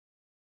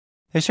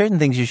There's certain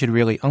things you should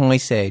really only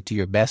say to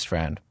your best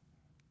friend.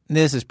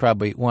 This is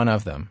probably one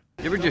of them.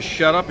 You ever just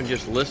shut up and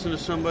just listen to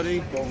somebody?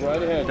 Go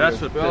right ahead.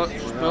 That's what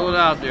spill it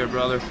out there,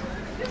 brother.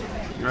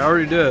 I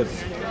already did.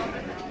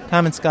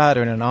 Tom and Scott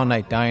are in an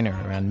all-night diner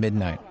around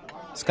midnight.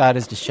 Scott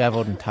is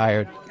disheveled and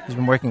tired. He's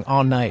been working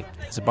all night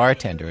as a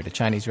bartender at a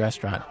Chinese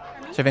restaurant,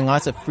 serving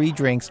lots of free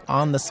drinks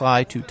on the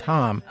sly to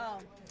Tom.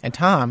 And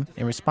Tom,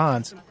 in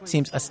response,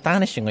 seems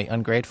astonishingly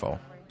ungrateful.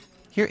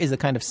 Here is the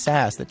kind of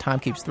sass that Tom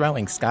keeps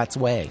throwing Scott's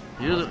way.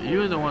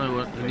 You're the one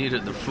who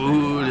needed the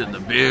food and the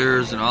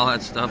beers and all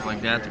that stuff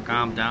like that to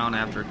calm down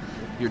after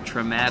your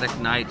traumatic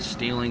night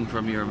stealing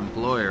from your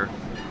employer.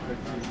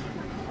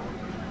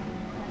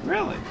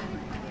 Really?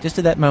 Just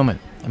at that moment,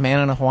 a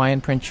man in a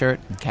Hawaiian print shirt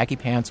and khaki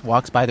pants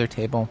walks by their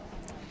table.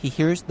 He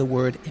hears the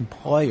word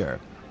employer,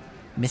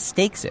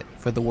 mistakes it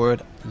for the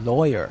word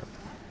lawyer,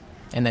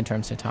 and then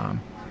turns to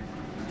Tom.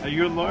 Are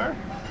you a lawyer?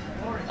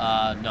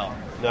 No.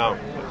 No.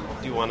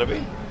 Do you want to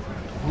be?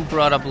 Who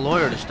brought up a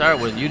lawyer to start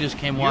with? You just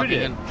came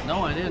walking in.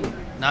 No, I didn't.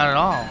 Not at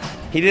all.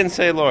 He didn't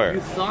say lawyer. You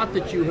thought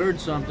that you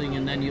heard something,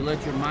 and then you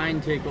let your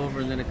mind take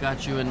over, and then it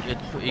got you, and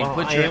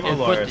I am a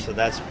lawyer, so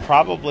that's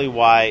probably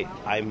why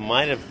I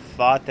might have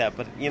thought that.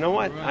 But you know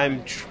what? Right.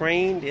 I'm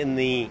trained in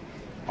the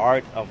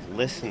art of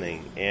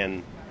listening,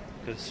 and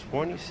because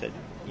sworn you said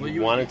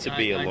you wanted to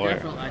be a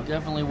lawyer. I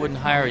definitely wouldn't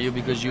hire you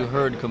because you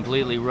heard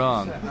completely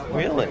wrong.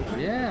 Really?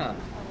 Yeah.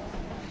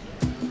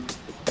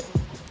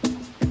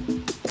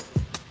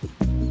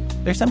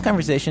 There's some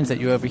conversations that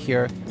you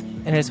overhear,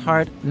 and it's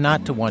hard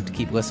not to want to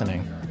keep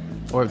listening,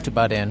 or to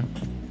butt in,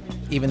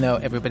 even though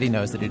everybody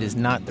knows that it is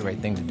not the right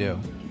thing to do.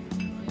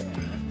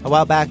 A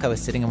while back, I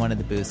was sitting in one of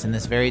the booths in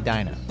this very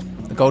diner,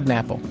 the Golden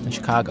Apple in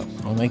Chicago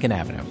on Lincoln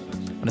Avenue,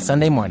 on a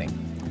Sunday morning,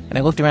 and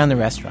I looked around the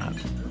restaurant.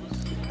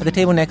 At the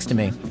table next to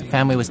me, the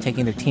family was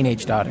taking their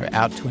teenage daughter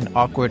out to an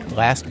awkward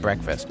last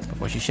breakfast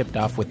before she shipped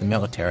off with the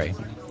military.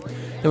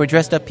 There were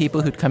dressed-up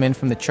people who'd come in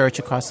from the church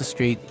across the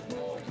street,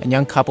 and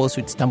young couples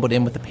who'd stumbled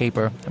in with the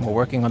paper and were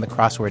working on the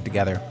crossword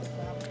together.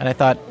 And I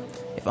thought,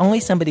 if only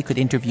somebody could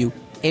interview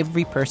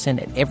every person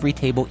at every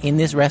table in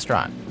this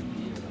restaurant,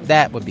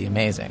 that would be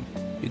amazing.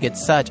 You get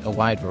such a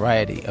wide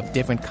variety of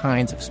different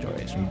kinds of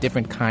stories from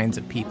different kinds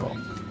of people.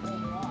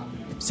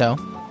 So,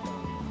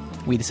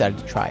 we decided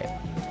to try it.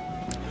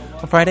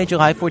 On Friday,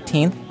 July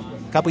 14th,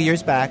 a couple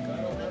years back,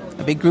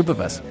 a big group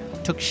of us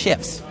took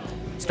shifts,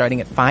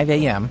 starting at 5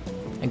 a.m.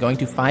 and going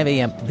to 5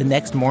 a.m. the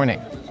next morning.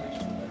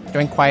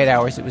 During quiet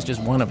hours, it was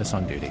just one of us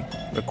on duty,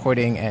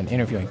 recording and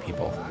interviewing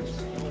people.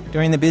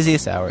 During the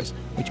busiest hours,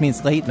 which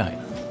means late night,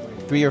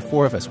 3 or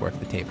 4 of us worked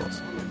the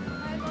tables.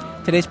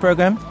 Today's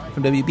program,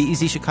 from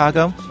WBEZ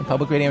Chicago and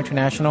Public Radio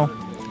International,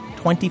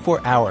 24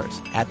 hours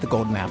at the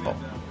Golden Apple.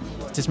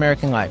 It's This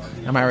American Life.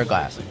 I'm Ira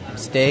Glass.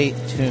 Stay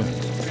tuned.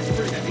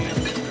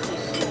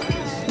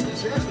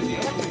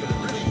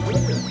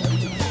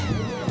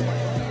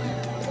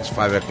 It's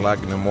 5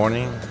 o'clock in the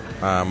morning.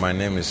 My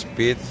name is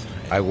Pete.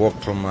 I work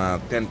from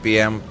 10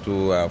 p.m.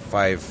 to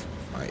 5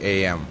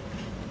 a.m.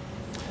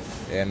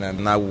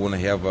 And now we want to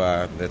have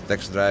the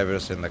taxi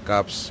drivers and the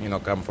cops,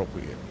 come for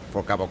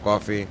a cup of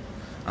coffee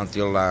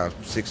until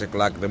 6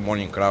 o'clock. The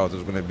morning crowd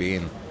is going to be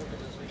in.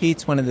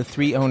 Pete's one of the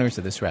 3 owners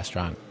of this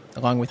restaurant,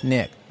 along with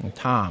Nick and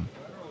Tom.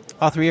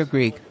 All 3 are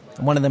Greek,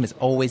 and one of them is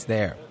always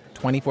there,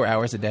 24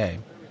 hours a day.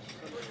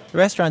 The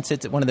restaurant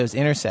sits at one of those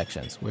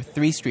intersections where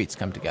 3 streets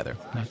come together,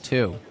 not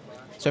 2.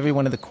 So every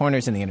one of the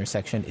corners in the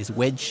intersection is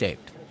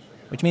wedge-shaped,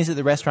 which means that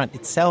the restaurant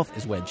itself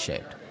is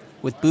wedge-shaped,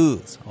 with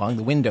booths along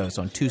the windows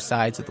on 2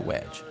 sides of the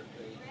wedge.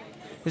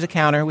 There's a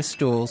counter with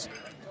stools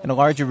and a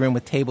larger room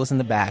with tables in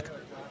the back.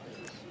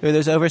 There are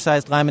those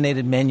oversized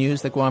laminated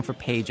menus that go on for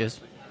pages,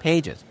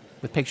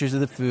 with pictures of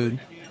the food.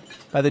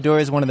 By the door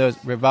is one of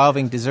those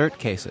revolving dessert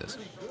cases,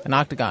 an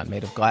octagon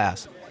made of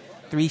glass,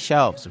 3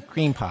 shelves of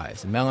cream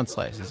pies and melon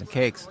slices and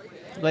cakes.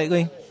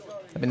 Lately,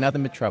 I've been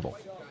nothing but trouble.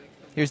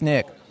 Here's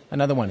Nick,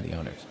 another one of the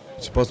owners.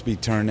 It's supposed to be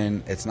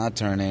turning. It's not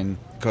turning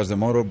because the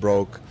motor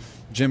broke.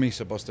 Jimmy's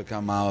supposed to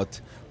come out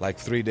like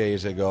 3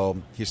 days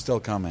ago. He's still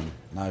coming.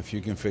 Now, if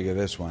you can figure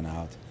this one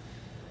out.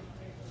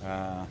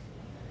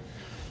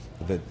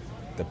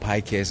 The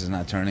pie case is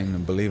not turning,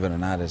 and believe it or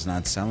not, it's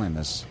not selling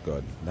as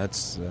good.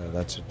 That's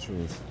the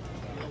truth.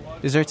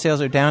 Dessert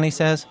sales are down, he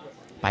says,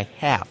 by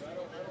half,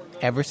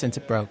 ever since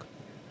it broke.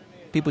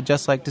 People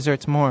just like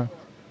desserts more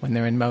when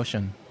they're in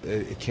motion.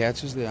 It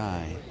catches the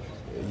eye.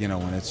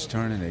 When it's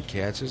turning, it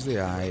catches the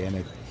eye,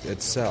 and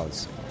it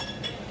sells.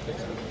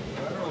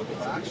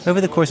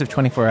 Over the course of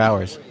 24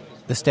 hours,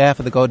 the staff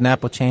of the Golden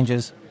Apple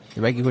changes,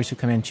 the regulars who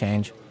come in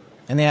change,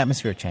 and the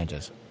atmosphere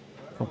changes.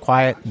 From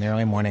quiet in the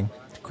early morning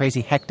to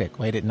crazy hectic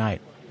late at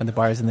night when the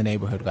bars in the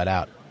neighborhood got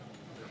out.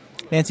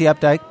 Nancy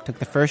Updike took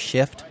the first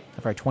shift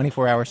of our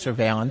 24-hour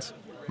surveillance,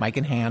 mic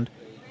in hand,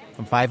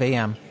 from 5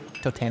 a.m.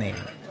 till 10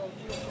 a.m.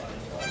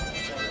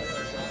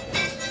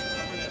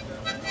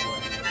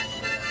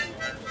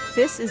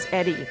 This is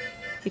Eddie.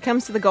 He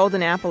comes to the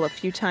Golden Apple a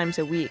few times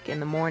a week in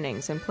the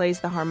mornings and plays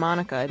the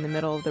harmonica in the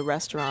middle of the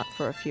restaurant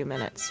for a few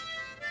minutes.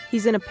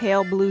 He's in a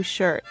pale blue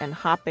shirt and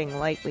hopping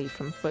lightly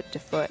from foot to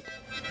foot.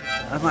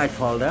 I might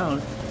fall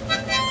down.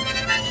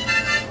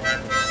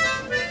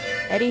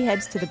 Eddie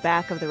heads to the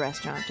back of the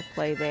restaurant to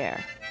play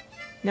there.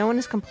 No one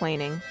is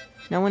complaining.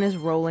 No one is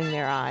rolling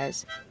their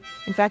eyes.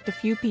 In fact, a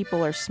few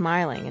people are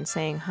smiling and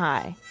saying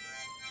hi.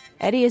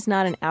 Eddie is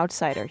not an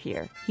outsider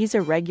here. He's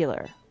a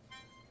regular.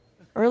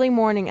 Early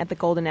morning at the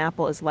Golden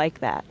Apple is like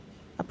that,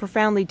 a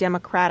profoundly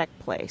democratic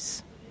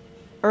place.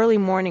 Early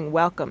morning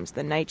welcomes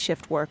the night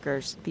shift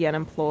workers, the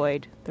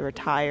unemployed, the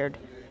retired,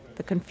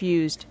 the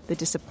confused, the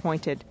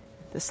disappointed,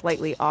 the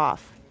slightly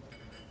off,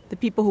 the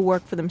people who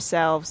work for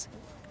themselves,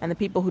 and the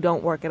people who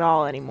don't work at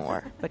all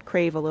anymore, but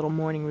crave a little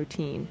morning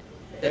routine.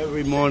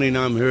 Every morning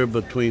I'm here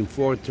between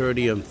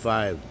 4:30 and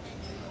 5.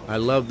 I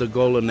love the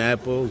Golden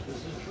Apple.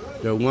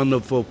 They're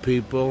wonderful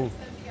people.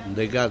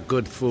 They got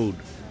good food.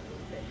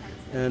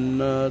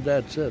 And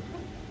that's it.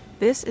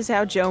 This is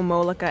how Joe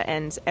Mollica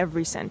ends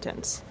every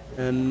sentence.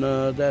 And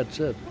that's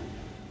it.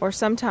 Or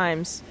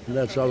sometimes...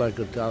 That's all I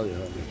could tell you,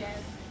 honey.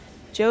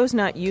 Joe's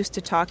not used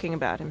to talking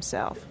about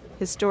himself.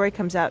 His story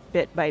comes out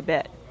bit by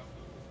bit.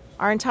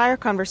 Our entire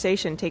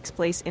conversation takes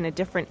place in a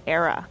different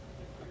era.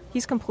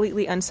 He's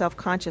completely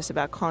unself-conscious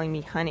about calling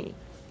me honey.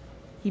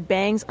 He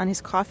bangs on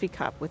his coffee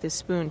cup with his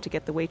spoon to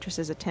get the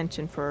waitress's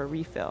attention for a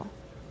refill.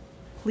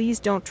 Please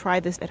don't try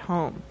this at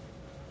home.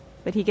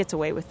 But he gets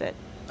away with it.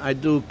 I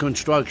do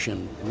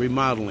construction,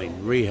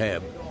 remodeling,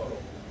 rehab.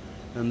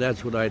 And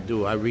that's what I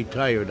do. I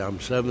retired. I'm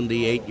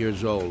 78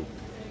 years old.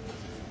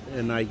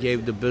 And I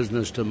gave the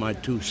business to my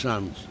 2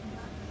 sons.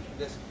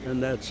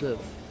 And that's it.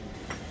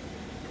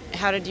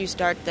 How did you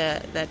start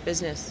that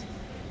business?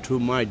 To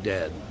my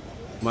dad.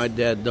 My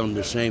dad done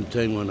the same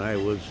thing when I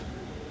was,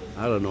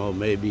 I don't know,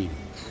 maybe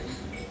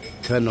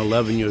 10,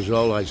 11 years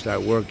old. I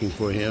started working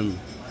for him.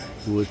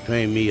 He was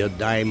paying me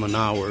 $0.10 an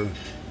hour.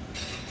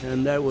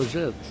 And that was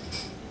it.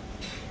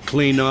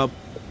 Clean up,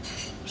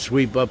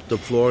 sweep up the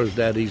floors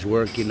that he's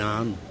working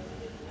on.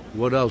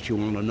 What else you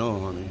want to know,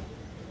 honey?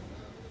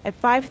 At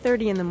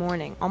 5:30 in the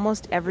morning,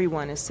 almost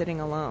everyone is sitting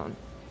alone.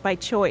 By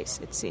choice,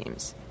 it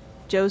seems.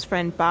 Joe's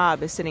friend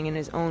Bob is sitting in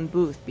his own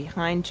booth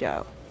behind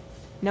Joe.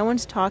 No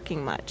one's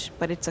talking much,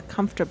 but it's a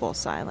comfortable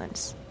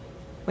silence.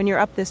 When you're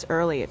up this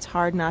early, it's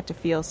hard not to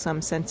feel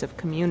some sense of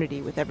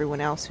community with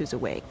everyone else who's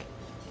awake.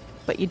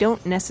 But you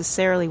don't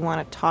necessarily want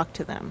to talk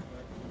to them.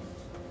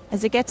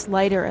 As it gets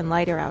lighter and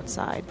lighter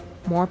outside,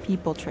 more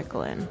people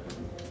trickle in.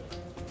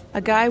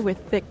 A guy with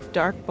thick,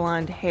 dark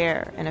blonde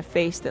hair and a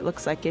face that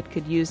looks like it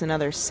could use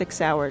another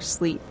 6 hours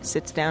sleep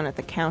sits down at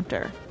the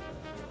counter.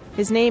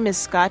 His name is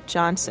Scott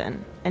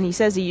Johnson, and he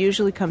says he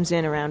usually comes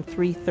in around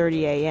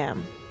 3:30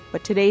 a.m.,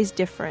 but today's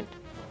different.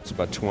 It's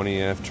about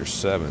 20 after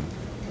 7.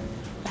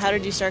 How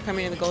did you start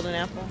coming to the Golden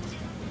Apple?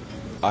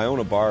 I own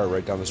a bar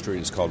right down the street.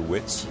 It's called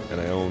Wits,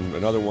 and I own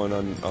another one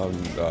on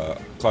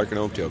Clark and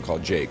Oakdale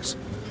called Jake's.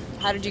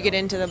 How did you get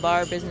into the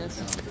bar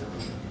business?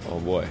 Oh,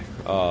 boy.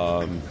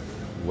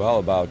 Well,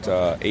 about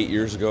 8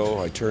 years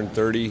ago, I turned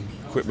 30,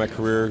 quit my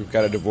career,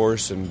 got a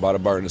divorce, and bought a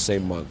bar in the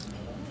same month.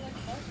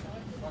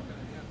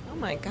 Oh,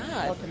 my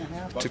God.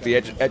 Took the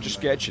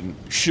Etch-a-Sketch and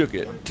shook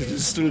it.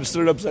 Stood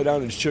it upside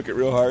down and shook it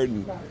real hard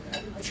and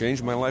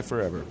changed my life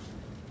forever.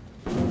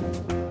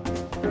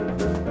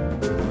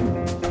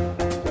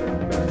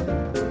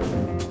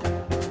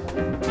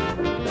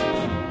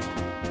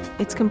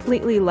 It's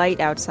completely light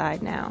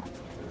outside now.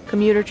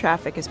 Commuter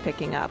traffic is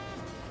picking up.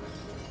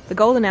 The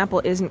Golden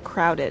Apple isn't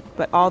crowded,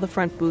 but all the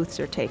front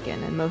booths are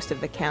taken and most of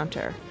the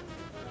counter.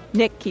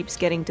 Nick keeps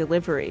getting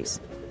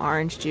deliveries,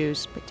 orange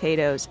juice,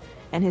 potatoes,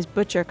 and his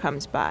butcher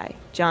comes by,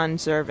 John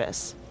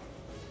Zervis.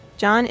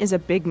 John is a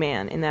big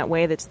man in that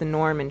way that's the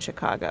norm in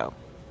Chicago.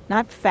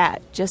 Not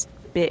fat, just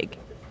big.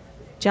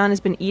 John has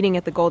been eating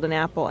at the Golden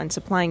Apple and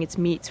supplying its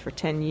meats for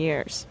 10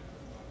 years.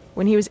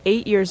 When he was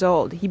 8 years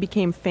old, he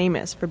became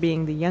famous for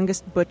being the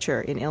youngest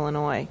butcher in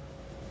Illinois.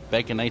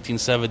 Back in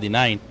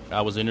 1979,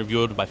 I was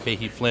interviewed by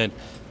Fahey Flynn.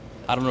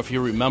 I don't know if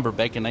you remember,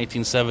 back in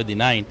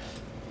 1979,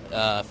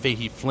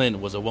 Fahey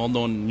Flynn was a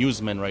well-known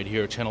newsman right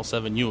here at Channel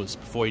 7 News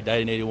before he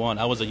died in 81.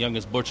 I was the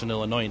youngest butcher in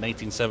Illinois in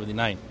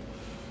 1979.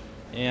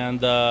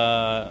 And,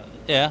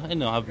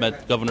 I've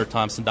met Governor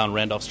Thompson down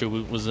Randolph Street.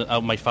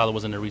 My father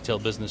was in the retail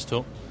business,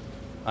 too,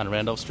 on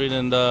Randolph Street,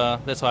 and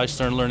that's how I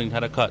started learning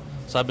how to cut.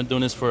 So I've been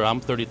doing this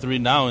I'm 33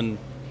 now, and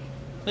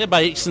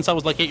since I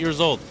was like 8 years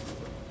old.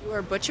 You were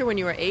a butcher when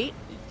you were 8?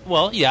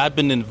 Well, yeah, I've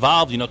been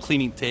involved,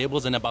 cleaning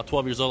tables, and about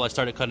 12 years old, I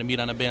started cutting meat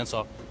on a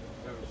bandsaw.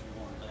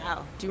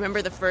 Wow. Do you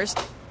remember the first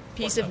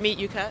piece of meat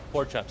you cut?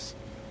 Pork chops.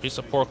 Piece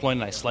of pork loin,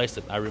 and I sliced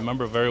it. I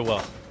remember very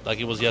well, like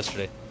it was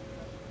yesterday.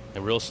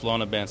 And real slow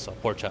on a bandsaw,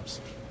 pork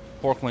chops.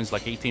 Pork loin's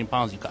like 18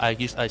 pounds.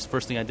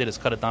 First thing I did is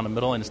cut it down the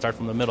middle and start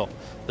from the middle.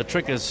 The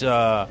trick is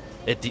at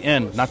the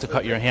end, not to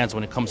cut your hands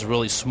when it comes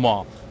really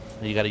small.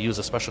 You got to use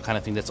a special kind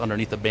of thing that's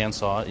underneath the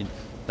bandsaw, and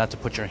not to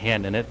put your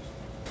hand in it,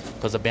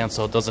 because the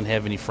bandsaw doesn't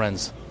have any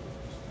friends.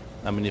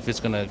 I mean, if it's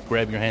going to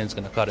grab your hand, it's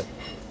going to cut it.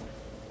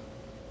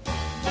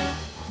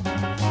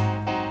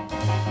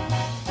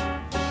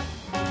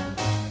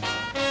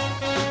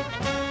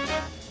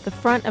 The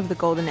front of the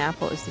Golden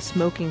Apple is the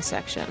smoking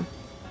section.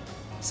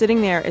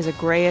 Sitting there is a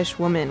grayish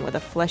woman with a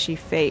fleshy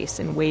face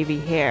and wavy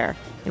hair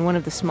in one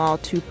of the small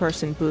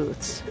two-person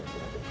booths.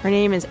 Her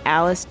name is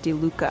Alice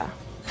DeLuca.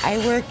 I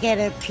work at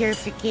a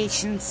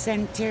purification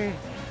center.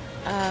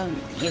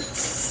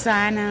 It's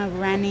sauna,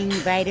 running,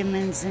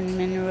 vitamins and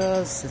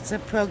minerals. It's a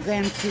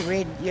program to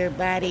rid your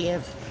body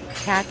of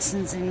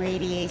toxins and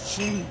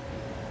radiation.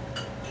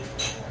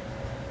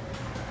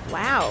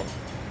 Wow.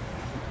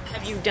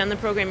 Have you done the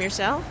program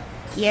yourself?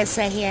 Yes,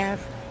 I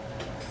have.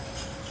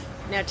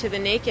 Now, to the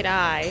naked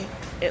eye,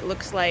 it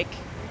looks like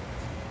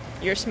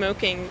you're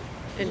smoking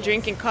and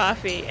drinking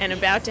coffee and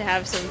about to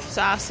have some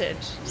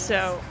sausage.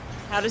 So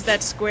how does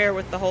that square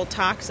with the whole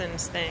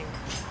toxins thing?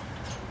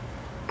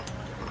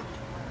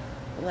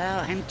 Well,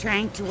 I'm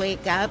trying to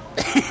wake up.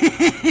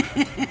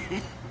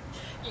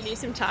 You need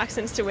some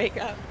toxins to wake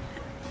up.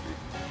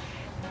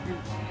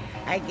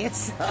 I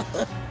guess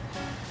so.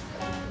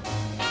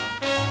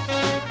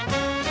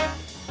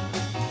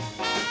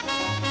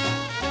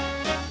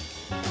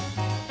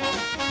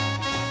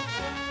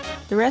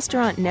 The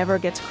restaurant never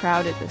gets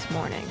crowded this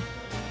morning.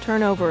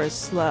 Turnover is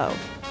slow.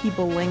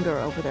 People linger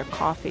over their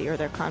coffee or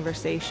their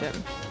conversation.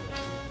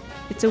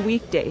 It's a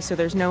weekday, so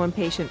there's no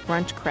impatient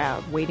brunch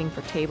crowd waiting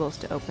for tables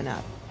to open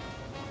up.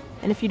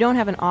 And if you don't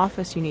have an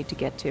office you need to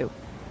get to,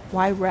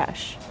 why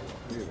rush?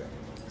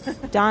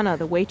 Donna,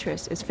 the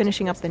waitress, is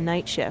finishing up the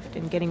night shift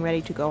and getting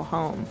ready to go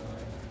home.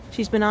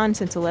 She's been on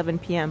since 11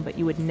 p.m., but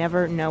you would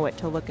never know it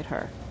to look at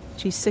her.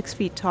 She's 6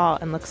 feet tall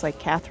and looks like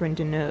Catherine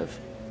Deneuve.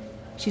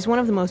 She's one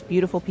of the most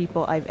beautiful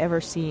people I've ever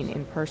seen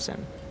in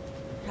person.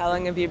 How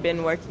long have you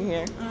been working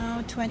here?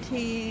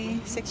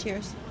 26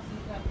 years.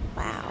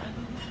 Wow.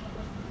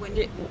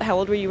 How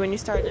old were you when you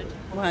started?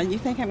 Well, you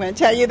think I'm going to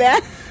tell you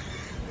that?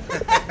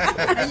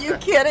 Are you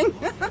kidding?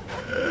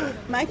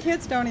 My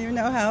kids don't even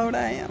know how old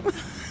I am.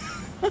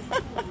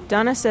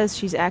 Donna says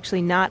she's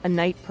actually not a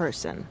night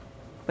person,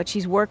 but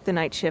she's worked the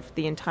night shift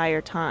the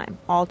entire time,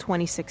 all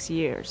 26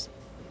 years.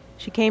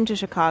 She came to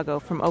Chicago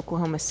from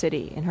Oklahoma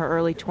City in her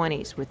early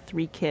 20s with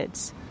 3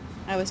 kids.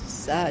 I was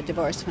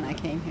divorced when I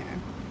came here,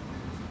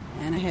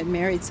 and I had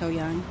married so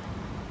young,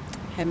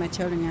 had my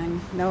children young,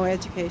 no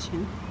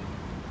education,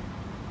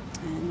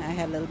 and I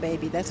had a little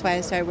baby. That's why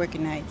I started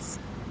working nights.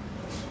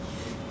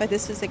 But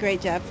this is a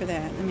great job for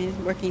that. I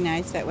mean, working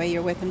nights, that way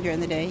you're with them during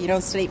the day. You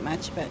don't sleep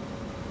much, but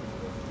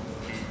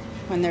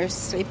when they're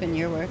sleeping,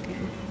 you're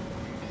working.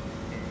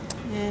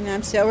 And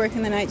I'm still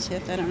working the night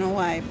shift. I don't know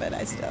why, but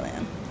I still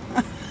am.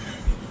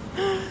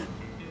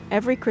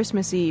 Every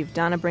Christmas Eve,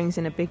 Donna brings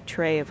in a big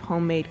tray of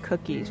homemade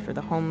cookies for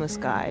the homeless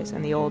guys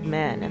and the old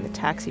men and the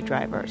taxi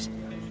drivers,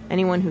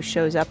 anyone who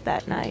shows up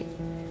that night.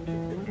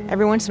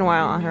 Every once in a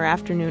while, on her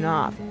afternoon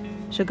off,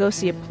 she'll go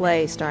see a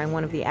play starring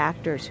one of the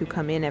actors who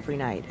come in every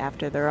night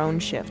after their own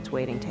shifts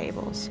waiting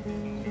tables.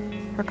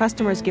 Her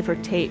customers give her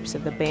tapes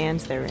of the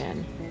bands they're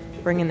in,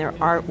 bring in their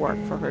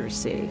artwork for her to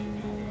see,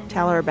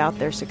 tell her about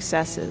their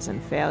successes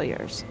and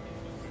failures.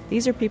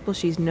 These are people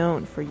she's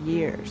known for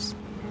years.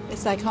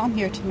 It's like home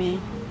here to me.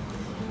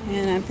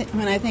 And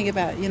when I think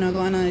about, going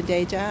on a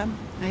day job,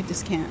 I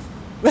just can't.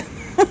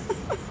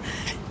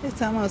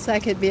 It's almost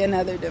like it'd be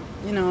another,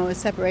 a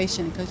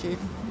separation, because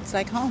it's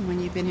like home when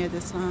you've been here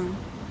this long.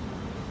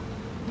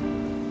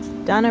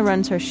 Donna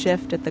runs her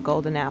shift at the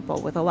Golden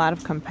Apple with a lot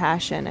of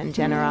compassion and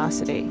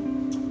generosity.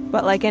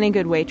 But like any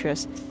good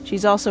waitress,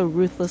 she's also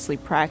ruthlessly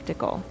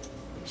practical.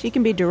 She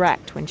can be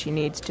direct when she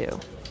needs to.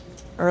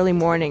 Early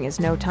morning is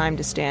no time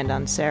to stand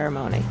on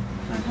ceremony.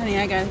 Oh, honey,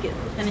 I gotta get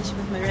finished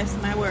with the rest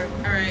of my work.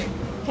 All right.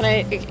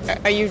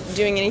 Are you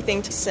doing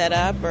anything to set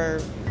up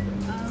or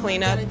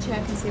clean up? I gotta check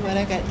and see what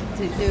I got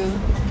to do.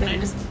 Can I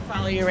just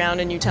follow you around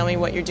and you tell me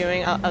what you're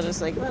doing? I'll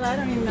just Well, I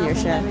don't even know if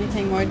I have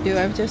anything more to do.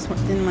 I just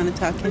didn't want to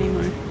talk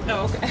anymore.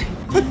 Oh, okay.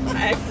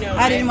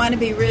 I didn't want to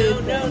be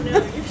rude. No,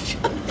 you're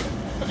sure.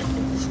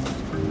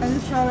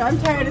 I'm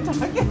tired of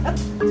talking.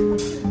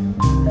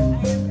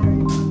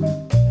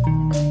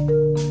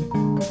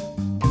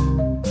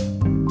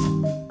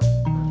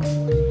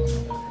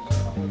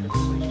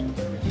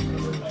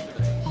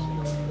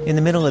 In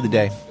the middle of the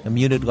day, a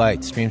muted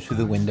light streams through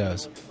the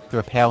windows,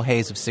 through a pale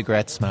haze of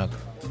cigarette smoke.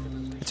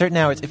 At certain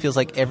hours, it feels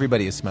like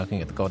everybody is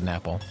smoking at the Golden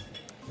Apple.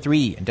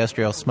 3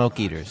 industrial smoke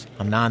eaters,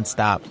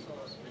 non-stop.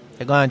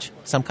 At lunch,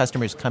 some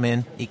customers come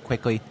in, eat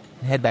quickly,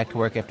 and head back to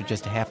work after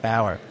just a half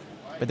hour,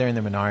 but they're in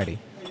the minority.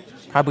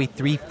 Probably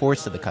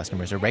 3/4 of the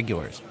customers are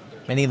regulars.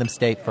 Many of them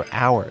stay for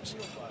hours.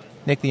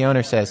 Nick, the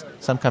owner, says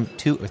some come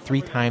 2 or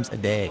 3 times a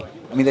day.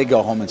 I mean, they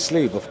go home and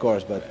sleep, of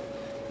course, but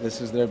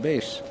this is their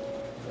base.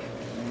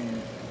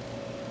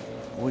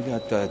 We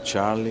got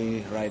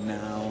Charlie right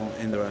now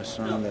in the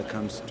restaurant that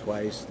comes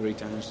 2, 3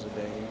 times a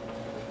day.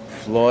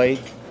 Floyd,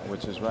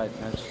 which is right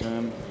next to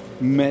him.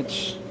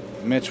 Mitch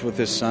with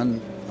his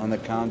son on the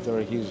counter.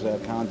 He's a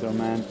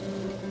counterman.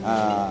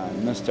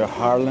 Mr.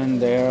 Harlan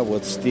there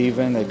with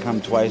Steven. They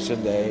come 2 a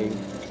day.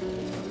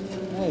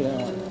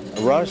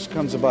 Rush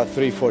comes about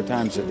 3-4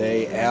 times a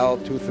day. Al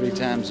 2-3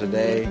 times a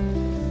day.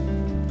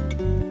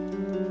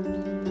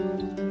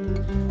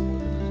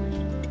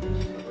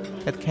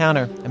 At the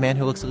counter, a man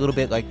who looks a little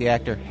bit like the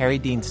actor Harry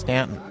Dean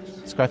Stanton,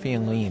 scruffy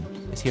and lean,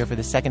 is here for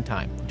the second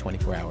time in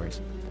 24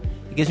 hours.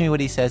 He gives me what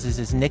he says is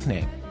his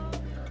nickname,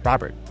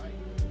 Robert.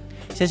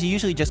 He says he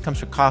usually just comes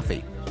for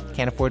coffee.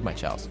 Can't afford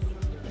much else.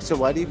 So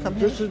why do you come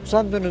here? This is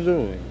something to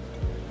do.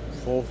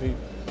 Coffee.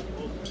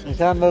 I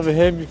come over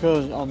here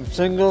because I'm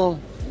single,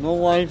 no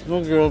wife,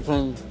 no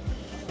girlfriend,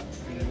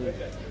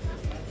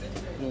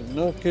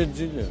 no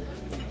kids either.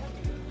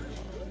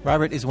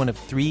 Robert is one of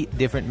 3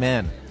 different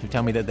men who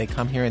tell me that they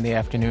come here in the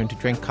afternoon to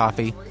drink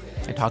coffee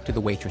and talk to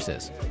the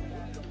waitresses.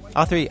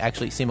 All 3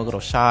 actually seem a little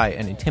shy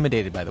and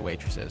intimidated by the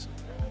waitresses.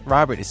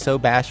 Robert is so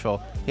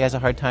bashful, he has a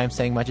hard time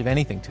saying much of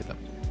anything to them.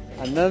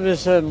 I never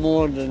said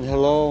more than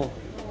hello,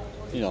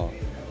 or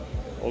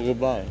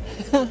goodbye.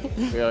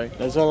 Really?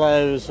 That's all I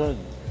ever said.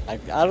 I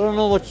don't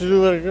know what to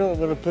do with a girl,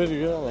 with a pretty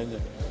girl like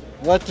that.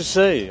 What to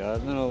say? I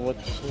don't know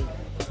what to say.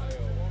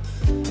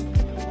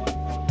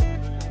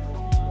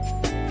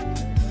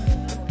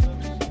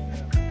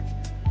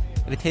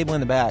 At a table in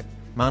the back,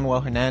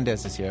 Manuel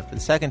Hernandez is here for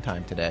the second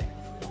time today.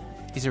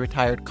 He's a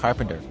retired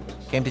carpenter.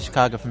 Came to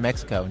Chicago from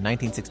Mexico in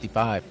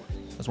 1965.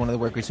 Was one of the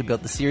workers who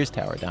built the Sears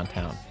Tower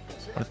downtown,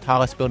 one of the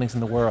tallest buildings in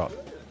the world.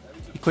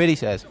 He quit, he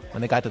says,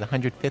 when they got to the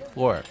 105th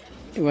floor.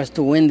 It was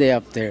too windy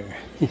up there.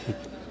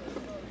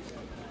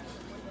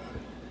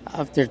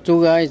 After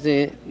 2 guys,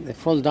 they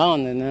fall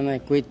down, and then I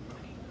quit.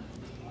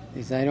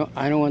 He said,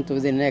 I don't want to be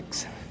the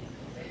next.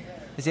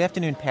 As the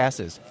afternoon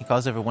passes, he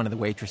calls over one of the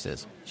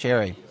waitresses,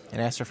 Sherry,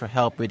 and asks her for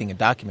help reading a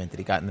document that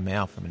he got in the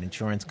mail from an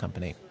insurance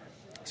company.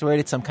 He's worried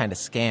it's some kind of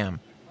scam.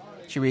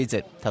 She reads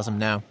it, tells him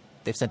no,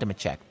 they've sent him a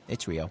check.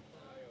 It's real.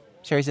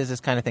 Sherry says this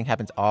kind of thing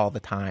happens all the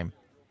time.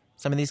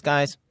 Some of these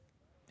guys,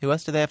 who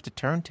else do they have to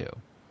turn to?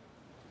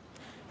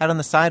 Out on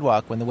the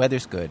sidewalk, when the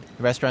weather's good,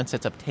 the restaurant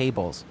sets up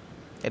tables.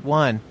 At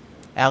one,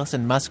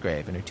 Allison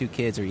Musgrave and her 2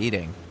 kids are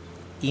eating.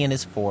 Ian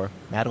is 4,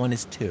 Madeline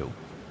is 2.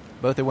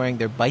 Both are wearing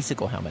their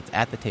bicycle helmets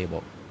at the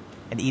table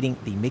and eating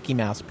the Mickey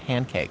Mouse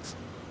pancakes.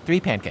 3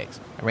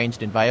 pancakes,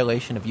 arranged in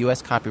violation of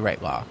U.S.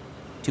 copyright law.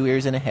 2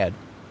 ears and a head,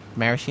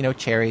 maraschino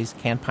cherries,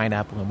 canned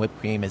pineapple, and whipped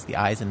cream as the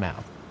eyes and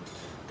mouth.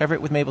 Cover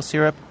it with maple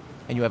syrup,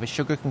 and you have a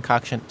sugar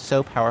concoction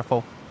so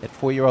powerful that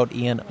 4-year-old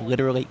Ian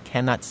literally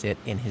cannot sit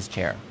in his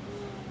chair.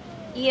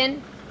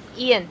 Ian,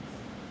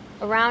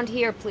 around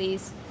here,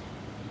 please.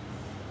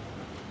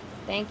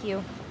 Thank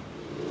you.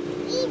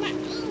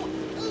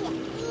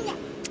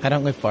 I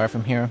don't live far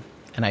from here,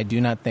 and I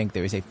do not think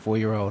there is a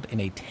 4-year-old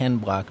in a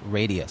 10-block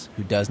radius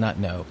who does not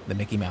know the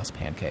Mickey Mouse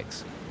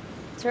pancakes.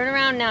 Turn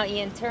around now,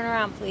 Ian. Turn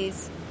around,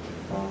 please.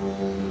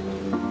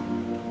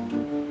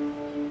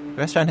 The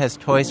restaurant has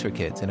toys for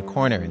kids in a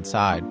corner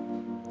inside.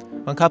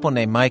 One couple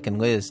named Mike and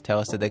Liz tell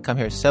us that they come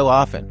here so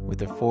often with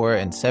their 4-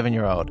 and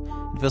 7-year-old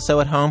and feel so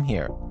at home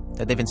here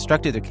that they've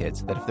instructed their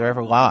kids that if they're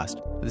ever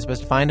lost, they're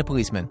supposed to find a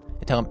policeman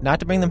and tell him not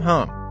to bring them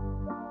home,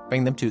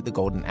 bring them to the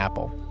Golden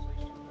Apple.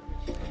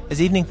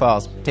 As evening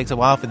falls, it takes a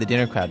while for the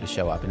dinner crowd to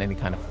show up in any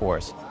kind of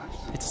force.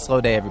 It's a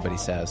slow day, everybody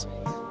says.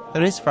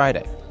 But it is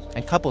Friday,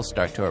 and couples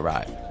start to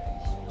arrive.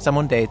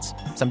 Someone dates,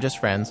 some just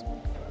friends,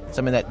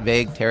 some in that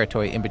vague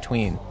territory in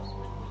between.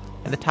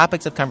 And the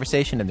topics of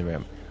conversation in the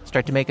room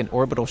start to make an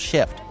orbital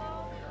shift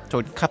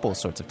toward couple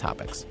sorts of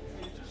topics.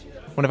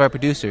 One of our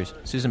producers,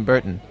 Susan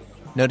Burton,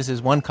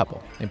 notices one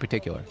couple in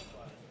particular.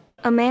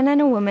 A man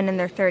and a woman in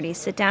their 30s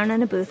sit down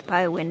in a booth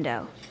by a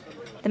window.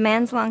 The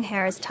man's long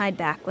hair is tied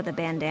back with a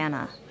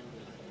bandana.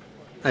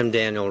 I'm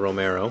Daniel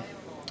Romero.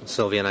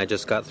 Sylvia and I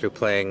just got through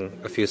playing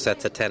a few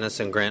sets of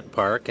tennis in Grant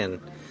Park and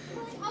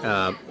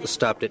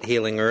stopped at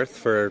Healing Earth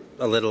for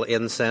a little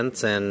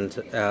incense and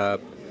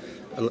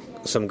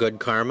some good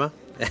karma,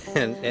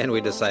 and we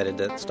decided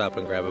to stop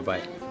and grab a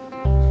bite.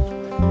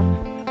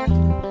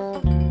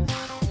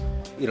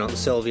 You know,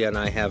 Sylvia and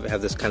I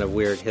have this kind of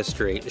weird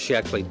history. She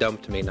actually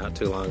dumped me not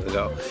too long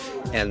ago,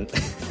 and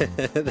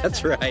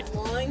that's right.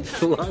 Long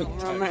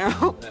time.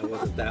 That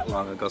wasn't that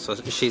long ago. So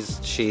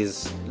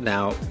she's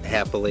now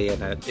happily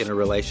in a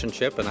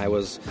relationship, and I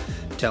was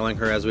telling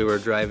her as we were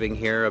driving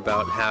here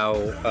about how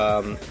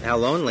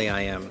lonely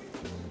I am.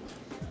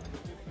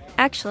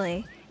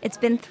 Actually, it's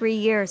been 3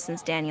 years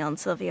since Daniel and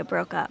Sylvia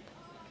broke up.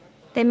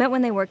 They met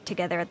when they worked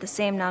together at the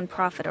same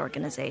nonprofit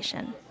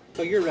organization.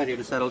 So you're ready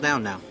to settle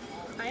down now?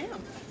 I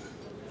am.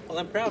 Well,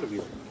 I'm proud of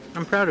you.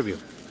 I'm proud of you.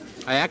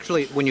 I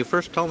actually, when you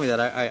first told me that,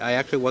 I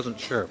actually wasn't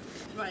sure.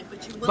 Right,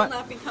 but you will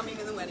not be coming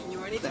to the wedding. You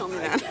already told me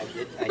that.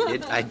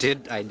 I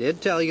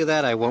did tell you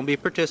that. I won't be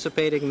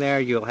participating there.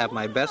 You'll have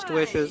my best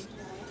wishes.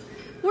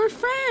 We're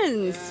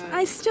friends.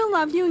 I still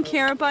love you and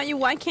care about you.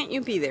 Why can't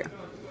you be there?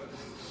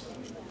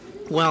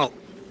 Well,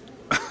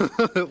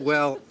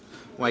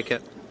 why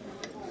can't...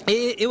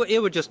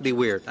 It would just be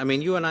weird. I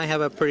mean, you and I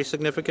have a pretty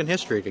significant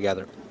history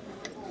together.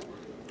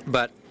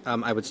 But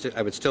I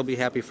would still be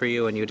happy for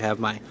you, and you'd have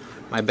my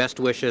best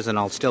wishes, and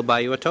I'll still buy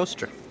you a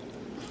toaster.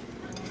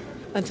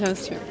 A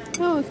toaster.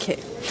 Okay.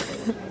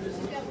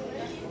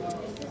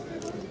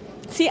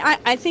 See,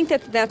 I think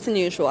that's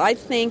unusual. I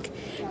think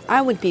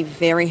I would be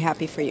very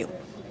happy for you.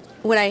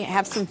 Would I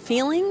have some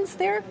feelings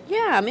there?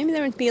 Yeah, maybe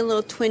there would be a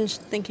little twinge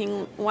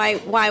thinking,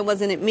 why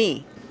wasn't it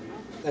me?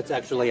 That's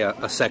actually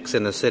a Sex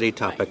in the City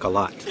topic a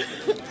lot.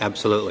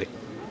 Absolutely.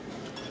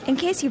 In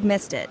case you've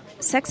missed it,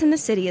 Sex and the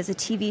City is a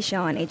TV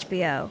show on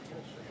HBO.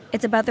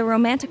 It's about the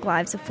romantic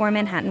lives of 4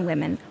 Manhattan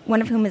women,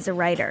 one of whom is a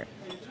writer.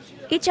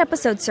 Each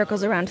episode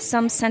circles around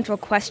some central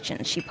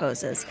question she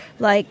poses,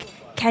 like,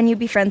 can you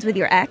be friends with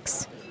your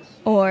ex?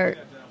 Or,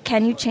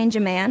 can you change a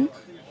man?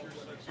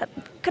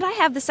 Could I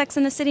have the Sex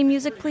and the City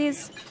music,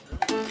 please?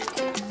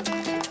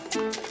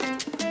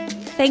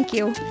 Thank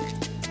you.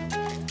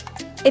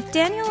 If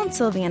Daniel and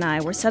Sylvia and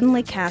I were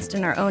suddenly cast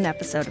in our own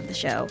episode of the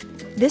show,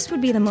 this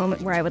would be the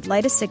moment where I would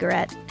light a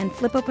cigarette and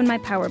flip open my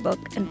power book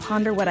and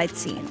ponder what I'd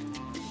seen.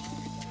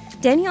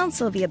 Daniel and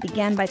Sylvia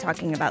began by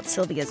talking about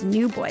Sylvia's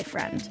new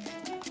boyfriend,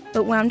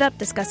 but wound up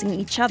discussing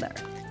each other.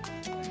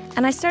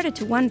 And I started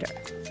to wonder,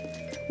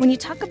 when you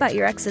talk about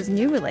your ex's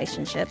new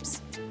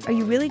relationships, are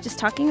you really just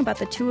talking about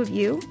the two of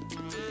you?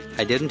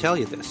 I didn't tell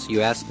you this.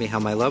 You asked me how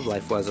my love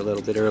life was a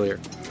little bit earlier.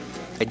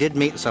 I did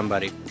meet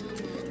somebody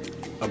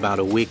about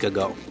a week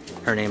ago.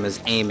 Her name is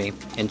Amy,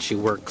 and she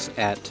works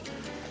at...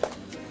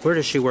 Where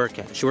does she work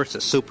at? She works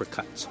at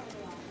Supercuts.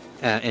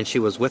 And she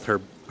was with her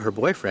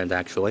boyfriend,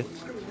 actually.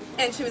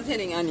 And she was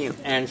hitting on you.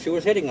 And she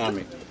was hitting on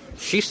me.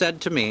 She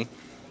said to me,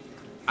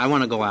 I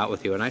want to go out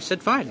with you. And I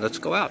said, fine, let's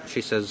go out.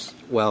 She says,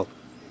 well,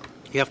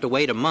 you have to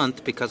wait a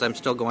month because I'm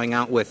still going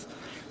out with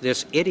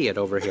this idiot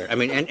over here. I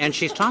mean, and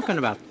she's talking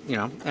about,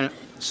 and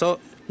so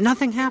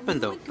nothing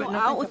happened, though. Go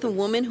out with a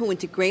woman who would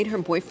degrade her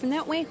boyfriend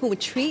that way, who would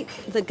treat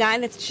the guy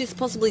that she's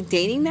supposedly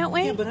dating that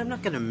way? Yeah, but I'm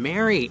not going to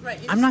marry. Right,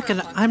 I'm not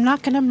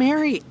going to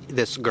marry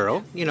this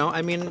girl.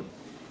 I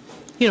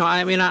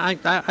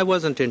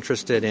wasn't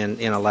interested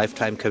in a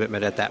lifetime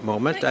commitment at that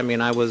moment. I mean,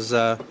 I was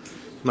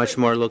much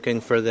more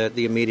looking for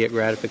the immediate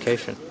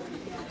gratification.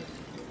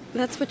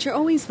 That's what you're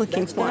always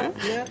looking for.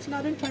 That's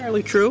not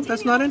entirely true.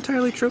 That's not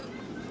entirely true.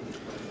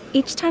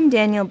 Each time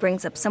Daniel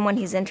brings up someone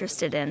he's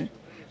interested in,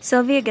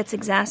 Sylvia gets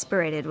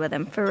exasperated with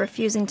him for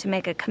refusing to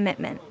make a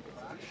commitment.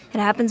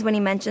 It happens when he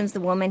mentions the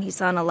woman he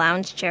saw in a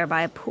lounge chair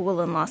by a pool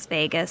in Las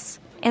Vegas,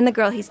 and the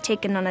girl he's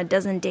taken on a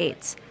dozen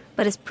dates,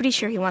 but is pretty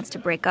sure he wants to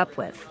break up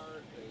with.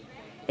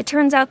 It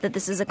turns out that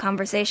this is a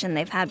conversation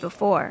they've had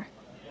before,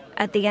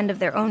 at the end of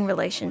their own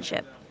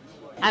relationship.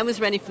 I was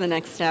ready for the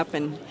next step,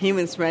 and he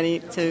was ready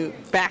to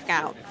back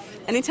out.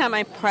 Anytime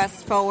I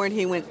pressed forward,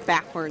 he went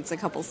backwards a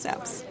couple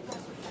steps.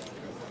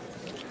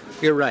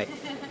 You're right.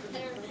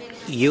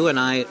 You and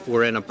I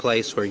were in a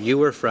place where you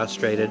were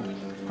frustrated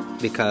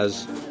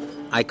because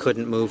I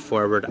couldn't move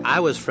forward.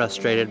 I was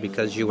frustrated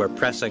because you were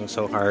pressing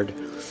so hard.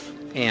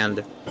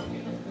 And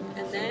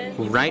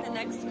then you met the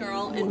next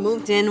girl and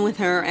moved in with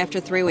her after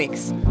 3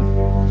 weeks.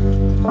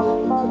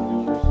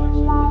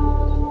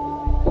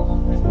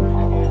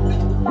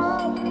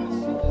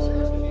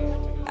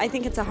 I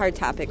think it's a hard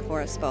topic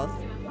for us both.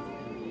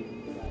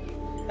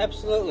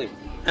 Absolutely.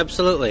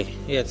 Absolutely.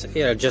 It's the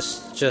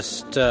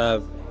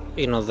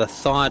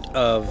thought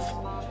of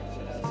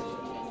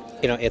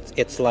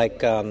it's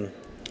like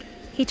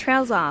He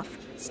trails off,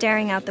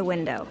 staring out the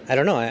window. I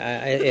don't know.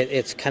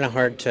 It's kind of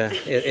hard to.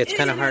 It's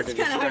kind of hard to. It's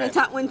kind of hard to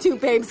talk when two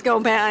babes go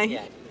by.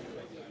 Yeah.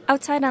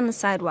 Outside on the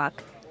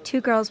sidewalk,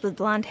 2 girls with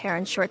blonde hair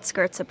and short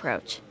skirts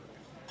approach.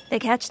 They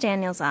catch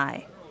Daniel's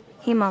eye.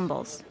 He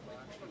mumbles.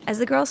 As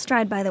the girls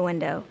stride by the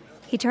window,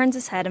 he turns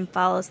his head and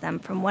follows them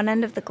from one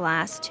end of the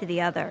glass to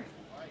the other.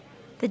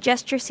 The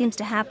gesture seems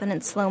to happen in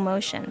slow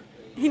motion.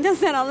 He does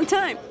that all the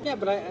time. Yeah,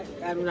 but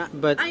I'm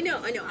not. But I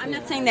know. I'm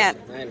not saying that.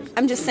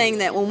 I'm just saying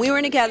that when we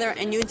were together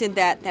and you did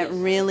that, that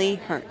really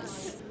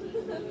hurts.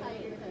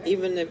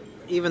 Even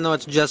though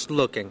it's just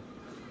looking.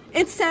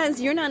 It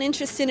says you're not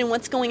interested in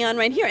what's going on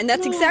right here, and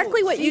that's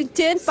exactly what you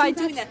did by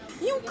doing that.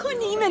 You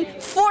couldn't even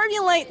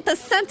formulate the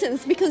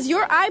sentence because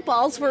your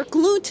eyeballs were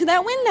glued to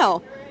that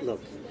window.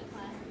 Look.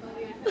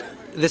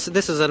 This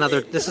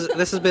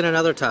has been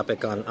another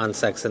topic on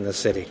Sex in the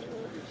City.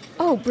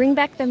 Oh, bring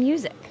back the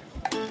music.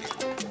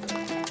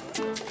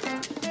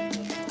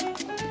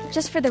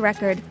 Just for the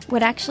record,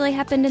 what actually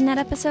happened in that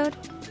episode?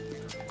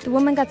 The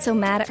woman got so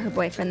mad at her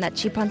boyfriend that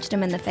she punched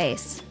him in the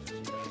face.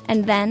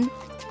 And then,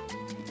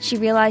 she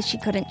realized she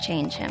couldn't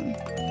change him.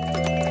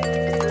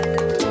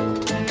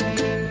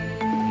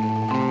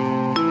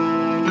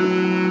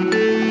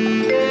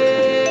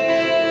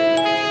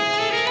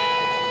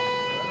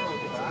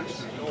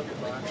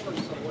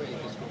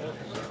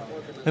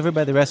 Over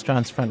by the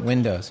restaurant's front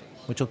windows,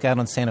 which look out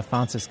on St.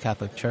 Alphonsus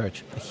Catholic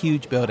Church, a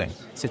huge building,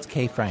 sits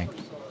Kay Frank,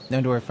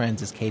 known to her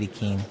friends as Katie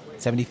Keene,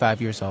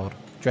 75 years old,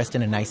 dressed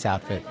in a nice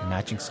outfit and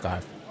matching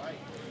scarf.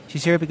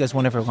 She's here because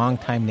one of her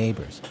longtime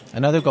neighbors,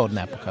 another Golden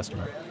Apple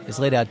customer, is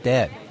laid out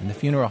dead in the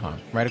funeral home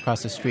right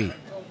across the street.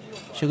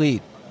 She'll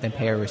eat, then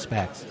pay her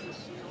respects.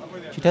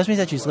 She tells me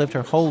that she's lived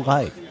her whole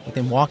life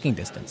within walking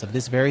distance of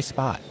this very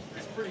spot.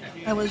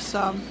 I was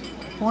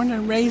born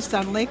and raised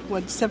on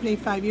Lakewood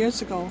 75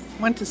 years ago.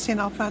 Went to St.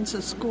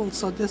 Alphonsus School,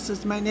 so this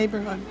is my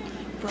neighborhood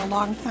for a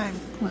long time.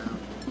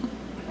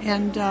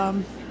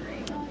 And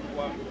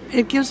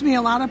it gives me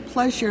a lot of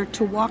pleasure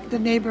to walk the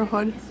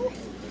neighborhood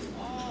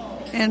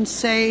and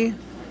say,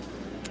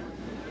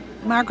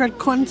 Margaret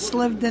Kuntz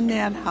lived in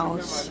that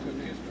house.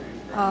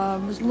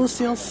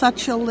 Lucille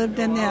Suchel lived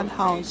in that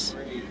house.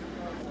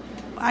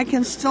 I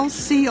can still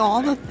see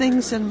all the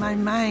things in my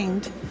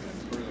mind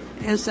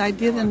as I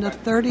did in the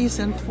 30s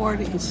and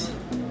 40s.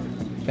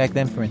 Back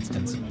then, for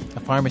instance, a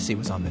pharmacy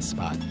was on this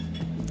spot.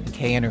 And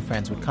Kay and her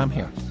friends would come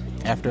here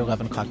after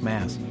 11 o'clock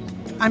Mass.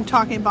 I'm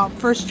talking about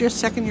first year,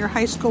 second year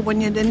high school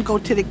when you didn't go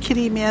to the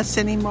kiddie Mass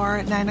anymore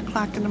at 9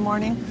 o'clock in the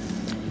morning.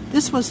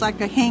 This was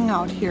like a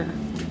hangout here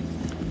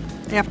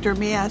after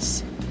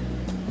Mass.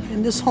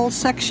 In this whole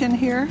section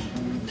here,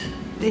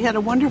 they had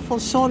a wonderful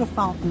soda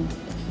fountain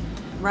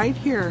right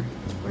here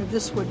where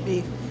this would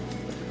be.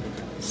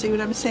 See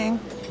what I'm saying?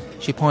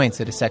 She points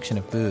at a section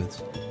of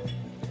booths.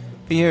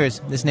 For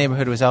years, this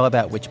neighborhood was all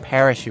about which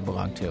parish you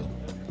belonged to.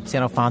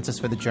 St. Alphonsus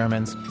for the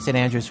Germans, St.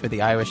 Andrews for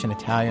the Irish and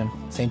Italian,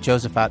 St.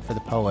 Josephat for the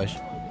Polish.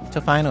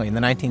 Till finally, in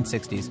the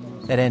 1960s,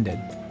 that ended.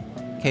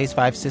 Kay's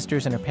 5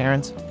 sisters and her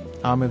parents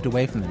all moved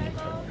away from the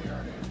neighborhood.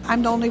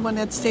 I'm the only one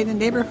that stayed in the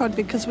neighborhood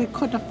because we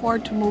couldn't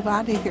afford to move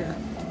out of here.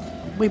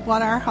 We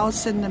bought our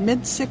house in the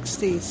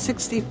mid-60s,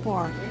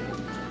 64.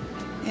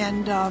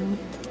 And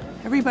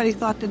everybody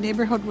thought the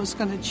neighborhood was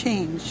going to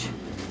change.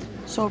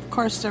 So, of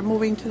course, they're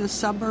moving to the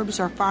suburbs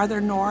or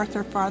farther north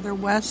or farther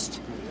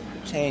west.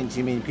 Change?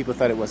 You mean people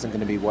thought it wasn't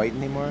going to be white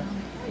anymore?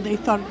 They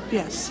thought,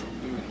 yes.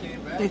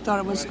 They thought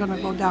it was going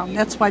to go down.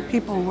 That's why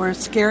people were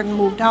scared and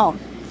moved out.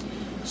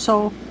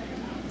 So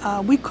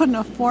we couldn't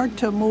afford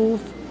to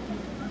move.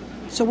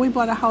 So we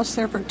bought a house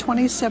there for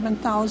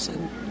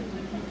 $27,000.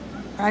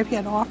 I've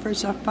had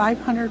offers of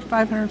 $500,000,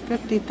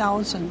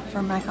 $550,000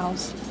 for my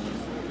house.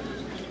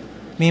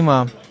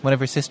 Meanwhile, one of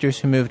her sisters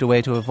who moved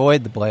away to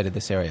avoid the blight of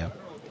this area,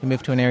 who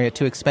moved to an area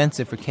too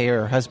expensive for Kay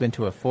or her husband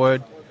to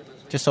afford,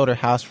 just sold her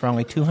house for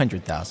only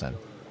 $200,000.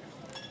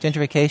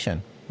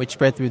 Gentrification, which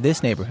spread through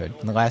this neighborhood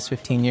in the last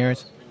 15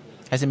 years,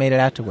 hasn't made it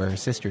out to where her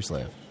sisters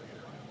live.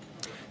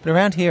 But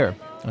around here,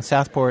 on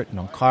Southport and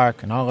on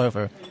Clark and all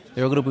over,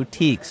 there are little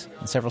boutiques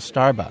and several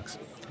Starbucks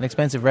and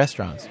expensive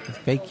restaurants with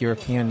fake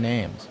European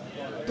names.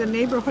 The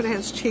neighborhood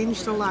has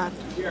changed a lot,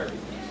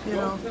 you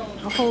know,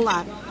 a whole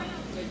lot.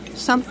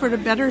 Some for the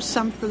better,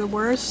 some for the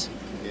worse.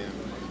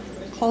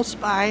 Close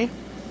by,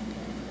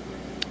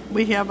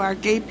 we have our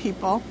gay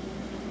people,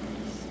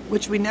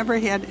 which we never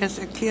had as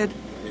a kid.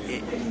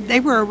 They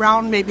were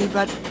around maybe,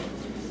 but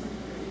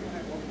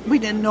we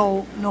didn't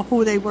know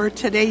who they were.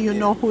 Today you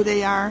know who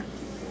they are.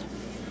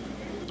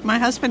 My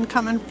husband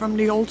coming from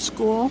the old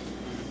school,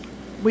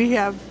 we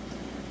have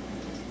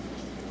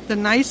the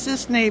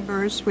nicest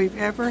neighbors we've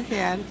ever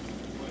had,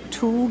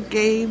 2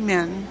 gay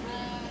men.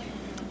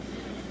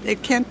 They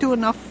can't do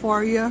enough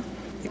for you.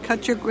 They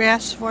cut your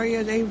grass for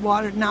you. They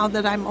water now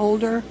that I'm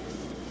older.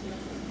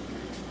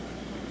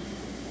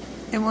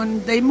 And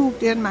when they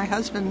moved in, my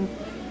husband,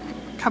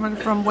 coming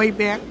from way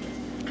back,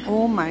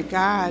 oh my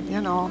God,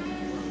 you know,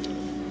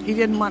 he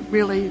didn't want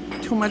really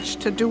too much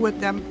to do with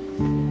them.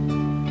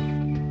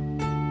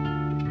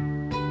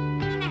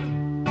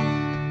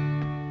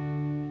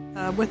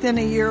 Within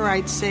a year,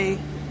 I'd say,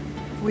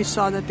 we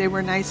saw that they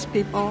were nice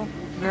people,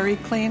 very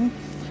clean.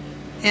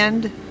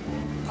 And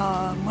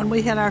when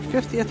we had our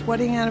 50th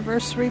wedding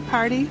anniversary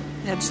party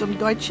at some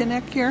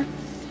Deutscheneck here,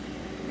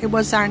 it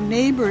was our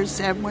neighbors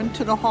that went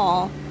to the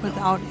hall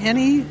without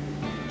any,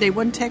 they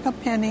wouldn't take a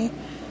penny.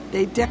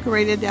 They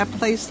decorated that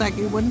place like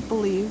you wouldn't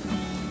believe.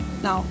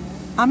 Now,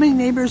 how many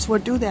neighbors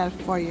would do that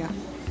for you?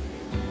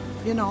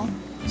 You know,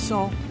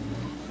 so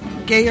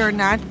gay or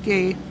not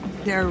gay,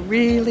 they're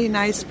really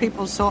nice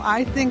people. So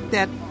I think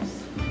that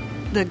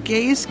the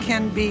gays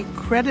can be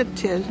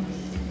credited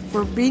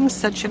for being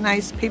such a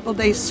nice people.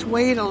 They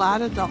swayed a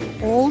lot of the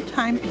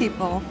old-time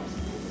people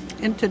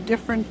into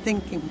different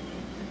thinking.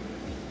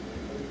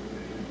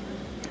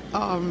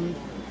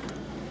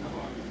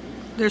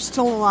 There's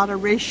still a lot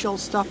of racial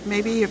stuff.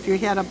 Maybe if you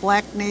had a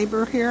black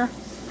neighbor here,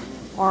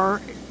 or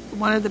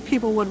one of the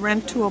people would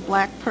rent to a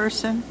black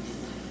person,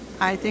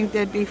 I think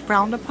they'd be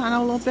frowned upon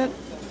a little bit.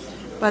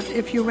 But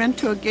if you rent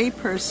to a gay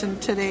person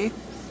today,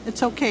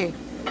 it's okay.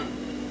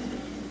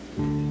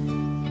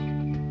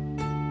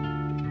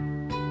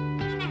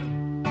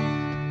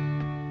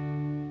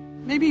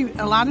 Maybe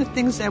a lot of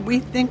things that we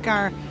think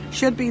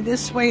should be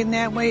this way and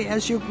that way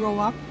as you grow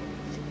up,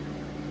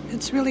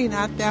 it's really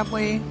not that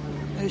way.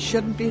 It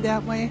shouldn't be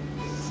that way.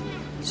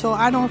 So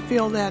I don't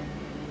feel that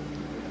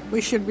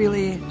we should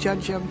really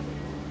judge them,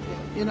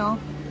 you know.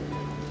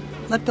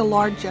 Let the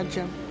Lord judge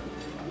them.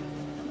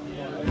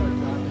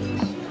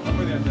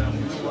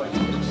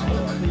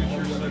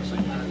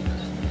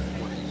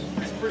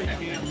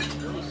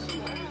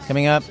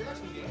 Coming up,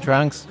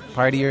 drunks,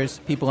 partiers,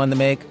 people on the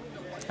make,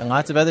 and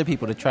lots of other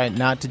people to try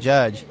not to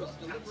judge.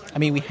 I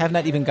mean, we have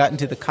not even gotten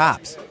to the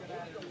cops.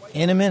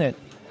 In a minute,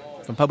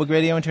 from Public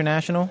Radio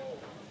International,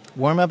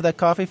 warm up that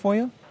coffee for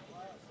you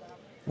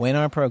when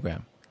our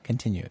program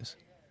continues.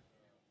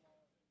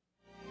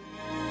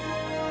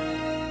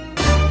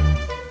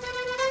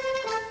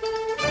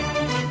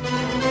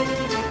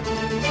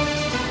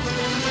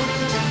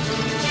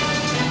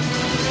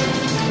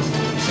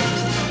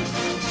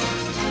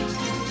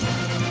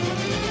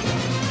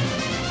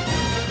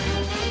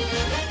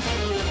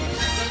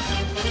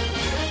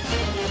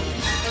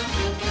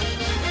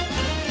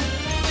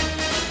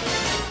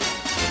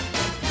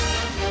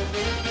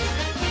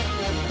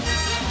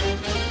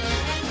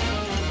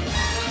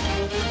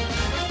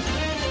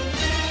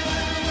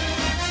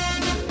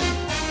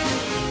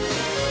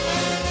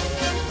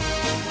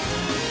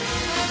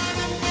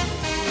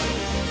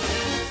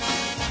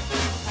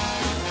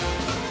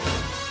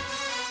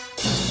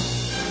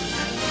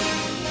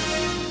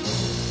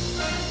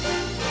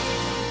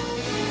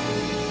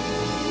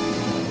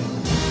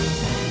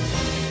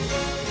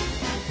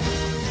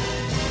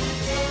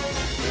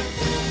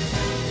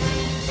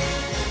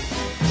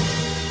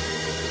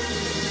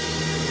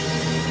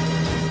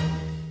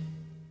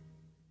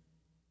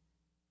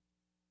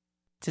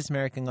 This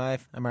American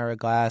Life. I'm Ira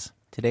Glass.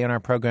 Today on our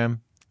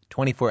program,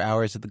 24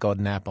 Hours at the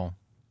Golden Apple.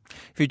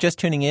 If you're just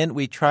tuning in,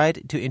 we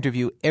tried to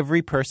interview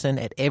every person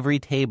at every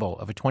table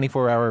of a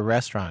 24-hour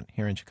restaurant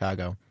here in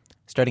Chicago,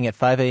 starting at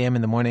 5 a.m.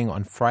 in the morning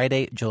on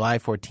Friday, July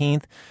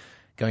 14th,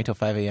 going till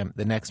 5 a.m.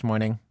 the next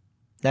morning.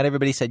 Not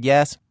everybody said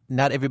yes.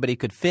 Not everybody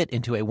could fit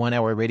into a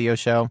 1-hour radio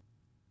show.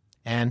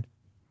 And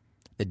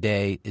the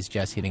day is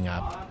just heating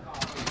up.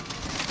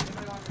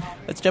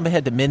 Let's jump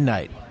ahead to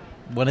midnight.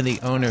 One of the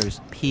owners,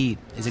 Pete,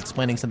 is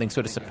explaining something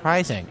sort of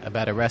surprising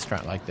about a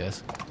restaurant like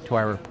this to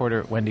our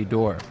reporter, Wendy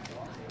Dorr.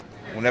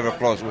 We never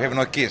close. We have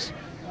no keys.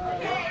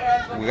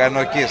 We got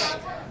no keys.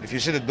 If you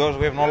see the doors,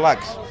 we have no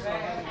locks.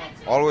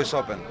 Always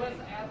open.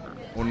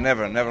 We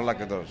never lock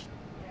the doors.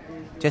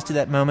 Just at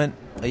that moment,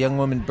 a young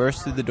woman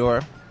bursts through the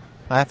door.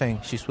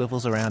 Laughing, she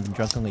swivels around and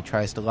drunkenly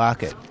tries to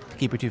lock it to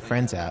keep her two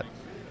friends out.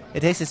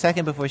 It takes a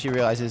second before she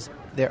realizes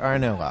there are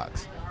no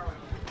locks.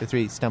 The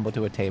three stumble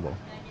to a table.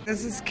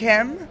 This is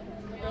Kim.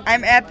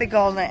 I'm at the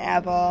Golden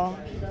Apple,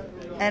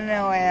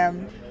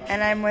 NOM,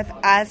 and I'm with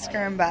Oscar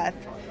and Beth.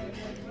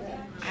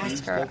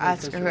 Oscar,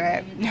 who I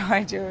have no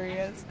idea who he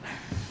is.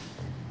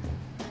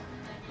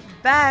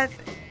 Beth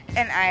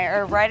and I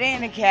are riding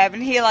in a cab,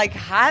 and he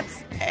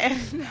hops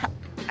in.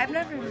 I've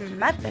never even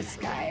met this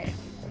guy.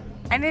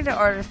 I need to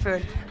order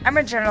food. I'm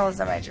a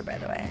journalism major, by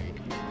the way.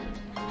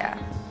 Yeah.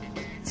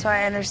 So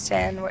I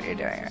understand what you're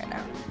doing right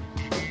now.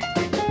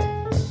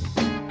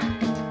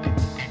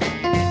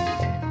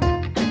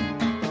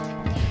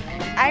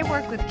 I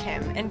work with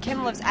Kim, and Kim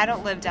I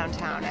don't live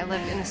downtown. I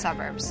live in the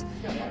suburbs.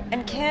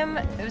 And Kim,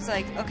 it was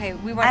like, okay,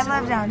 we want I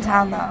live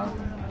downtown, though.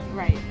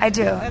 Right. I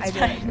do. That's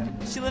fine.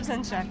 She lives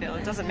in Sheffield.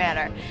 It doesn't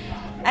matter.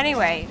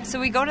 Anyway,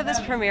 so we go to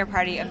this premiere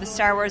party of the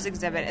Star Wars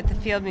exhibit at the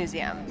Field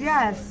Museum.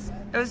 Yes.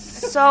 It was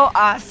so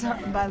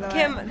awesome, by the way.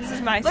 Kim, this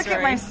is my story. story.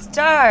 Look at my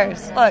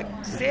stars. Look,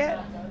 see it?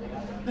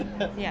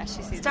 Yeah,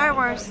 she sees Star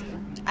Wars.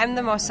 I'm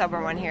the most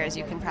sober one here, as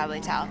you can probably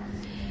tell.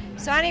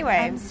 So anyway.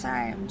 I'm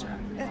sorry, I'm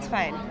drunk. That's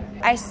fine.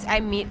 I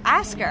meet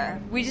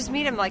Oscar. We just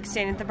meet him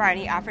standing at the bar,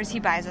 and he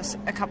buys us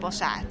a couple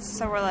shots.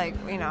 So we're like,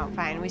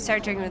 fine. We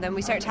start drinking with him.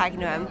 We start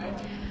talking to him.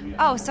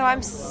 Oh, so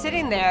I'm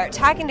sitting there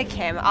talking to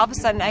Kim. All of a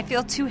sudden, I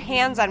feel two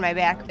hands on my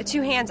back.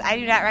 Two hands I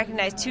do not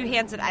recognize. Two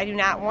hands that I do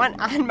not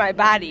want on my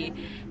body.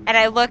 And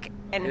I look,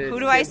 and who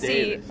do I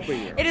see?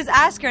 It is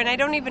Oscar, and I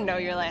don't even know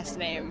your last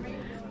name.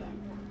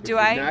 Do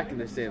I? You're not going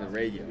to say on the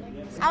radio.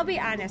 I'll be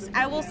honest.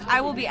 I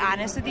will be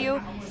honest with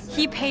you.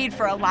 He paid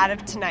for a lot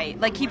of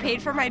tonight. He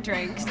paid for my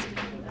drinks.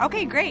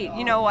 Okay, great.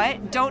 You know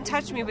what? Don't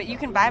touch me, but you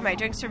can buy my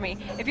drinks for me.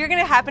 If you're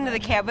going to hop into the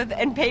cab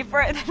and pay for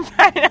it, then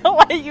fine. I'll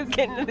let you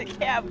get into the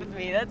cab with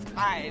me. That's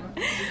fine.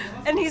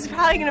 And he's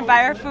probably going to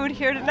buy our food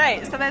here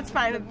tonight, so that's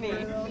fine with me.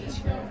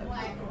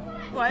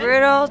 What?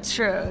 Brutal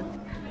truth.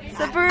 It's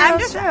a brutal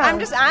truth. I'm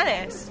just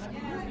honest.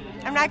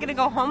 I'm not going to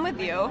go home with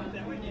you.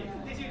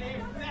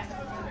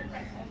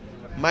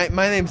 My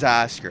name's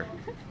Oscar.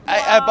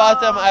 I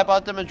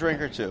bought them a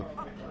drink or two.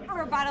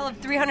 Or a bottle of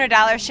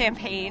 $300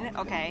 champagne.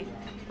 Okay.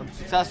 I'm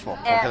successful.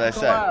 What can I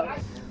say?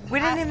 We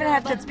didn't even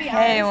have to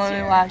pay when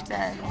we walked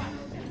in.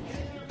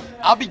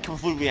 I'll be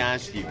completely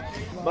honest with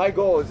you. My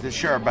goal is to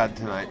share a bed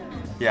tonight.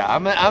 Yeah,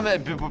 I'm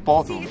at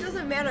both of them. It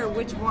doesn't matter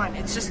which one.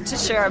 It's just to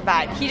share a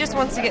bed. He just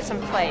wants to get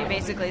some play,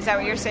 basically. Is that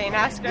what you're saying,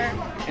 Oscar?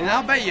 And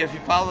I'll bet you if you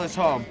follow this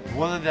home,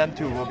 one of them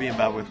two will be in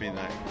bed with me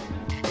tonight.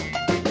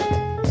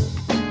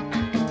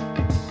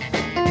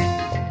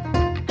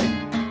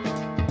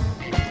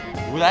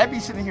 Would I be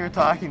sitting here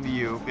talking to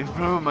you in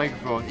front of a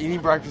microphone, eating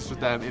breakfast with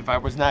them, if I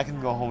was not going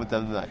to go home with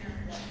them tonight?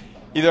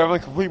 Either I'm a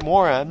complete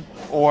moron,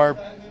 or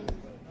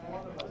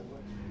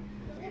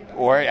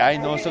I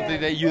know something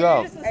that you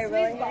don't. I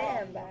really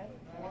am, Beth.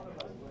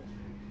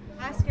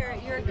 Oscar,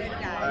 you're a good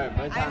guy.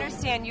 I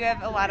understand you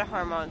have a lot of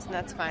hormones, and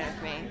that's fine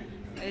with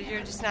me.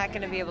 You're just not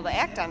going to be able to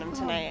act on them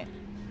tonight.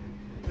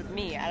 With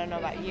me, I don't know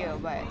about you,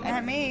 but...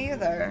 Not me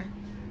either.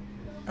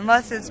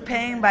 Unless it's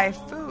paying by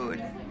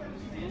food.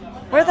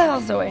 Where the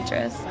hell's the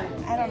waitress?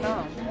 I don't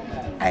know.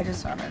 I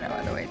just want to know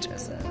where the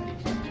waitress is.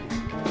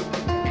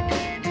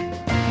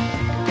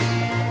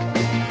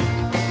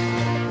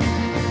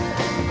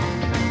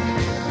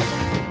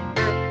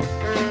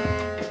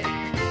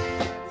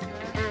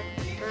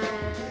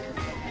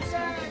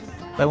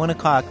 By 1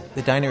 o'clock,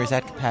 the diner is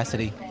at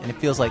capacity, and it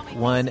feels like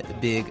one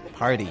big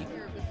party.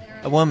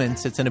 A woman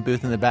sits in a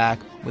booth in the back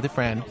with a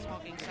friend.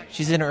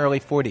 She's in her early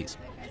 40s,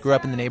 grew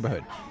up in the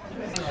neighborhood.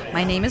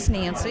 My name is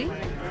Nancy.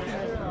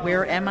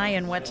 Where am I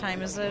and what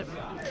time is it?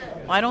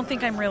 Well, I don't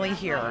think I'm really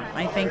here.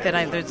 I think that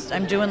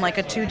I'm doing like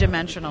a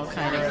two-dimensional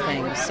kind of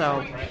thing.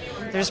 So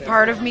there's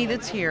part of me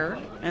that's here,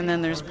 and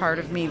then there's part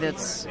of me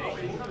that's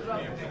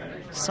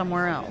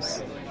somewhere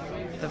else,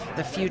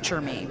 the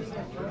future me.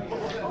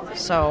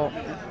 So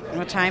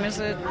what time is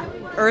it?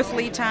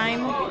 Earthly time.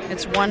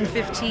 It's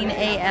 1:15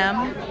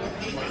 a.m.,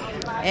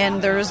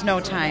 and there is no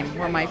time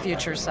where my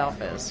future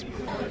self is.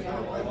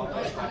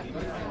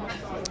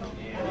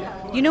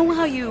 You know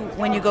how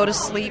when you go to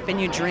sleep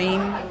and you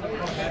dream,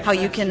 how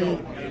you can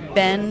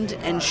bend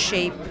and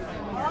shape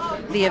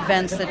the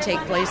events that take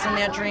place in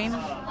that dream?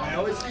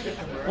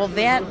 Well,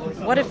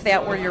 what if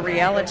that were your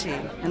reality?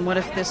 And what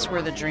if this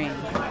were the dream?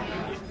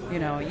 You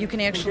know, you can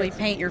actually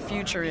paint your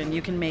future, and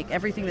you can make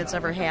everything that's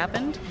ever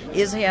happened,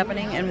 is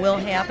happening, and will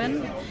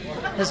happen,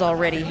 has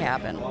already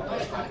happened.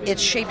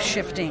 It's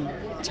shape-shifting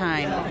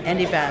time and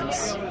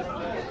events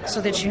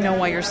so that you know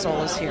why your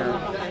soul is here.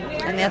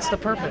 And that's the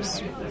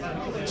purpose,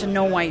 to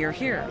know why you're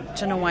here,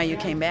 to know why you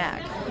came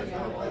back.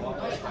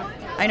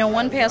 I know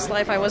one past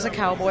life I was a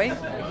cowboy,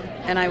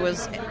 and I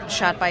was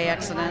shot by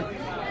accident.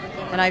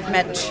 And I've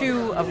met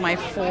 2 of my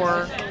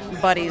 4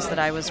 buddies that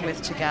I was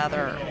with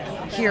together.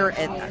 Here,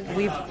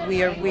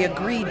 we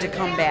agreed to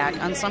come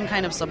back on some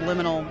kind of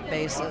subliminal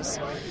basis.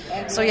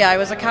 So yeah, I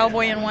was a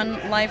cowboy in one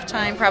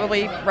lifetime,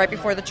 probably right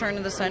before the turn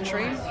of the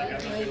century.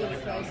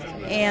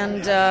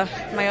 And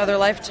my other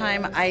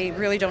lifetime, I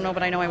really don't know,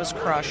 but I know I was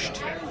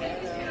crushed.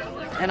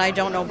 And I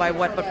don't know by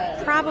what,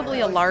 but probably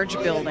a large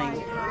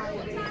building.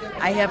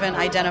 I haven't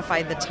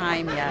identified the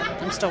time yet.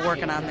 I'm still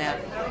working on that.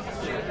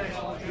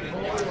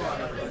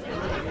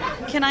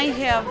 Can I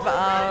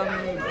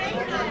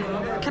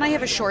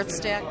have a short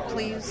stack,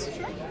 please?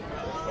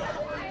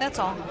 That's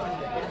all.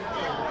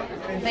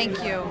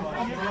 Thank you.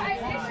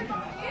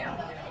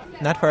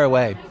 Not far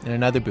away, in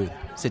another booth,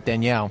 sit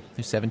Danielle,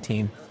 who's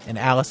 17, and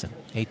Allison,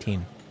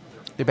 18.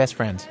 They're best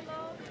friends.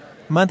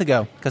 A month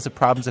ago, because of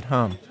problems at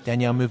home,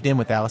 Danielle moved in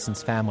with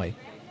Allison's family.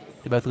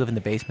 They both live in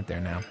the basement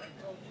there now.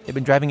 They've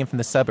been driving in from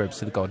the suburbs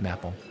to the Golden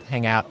Apple to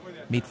hang out,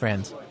 meet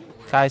friends.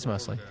 Guys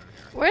mostly.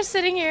 We're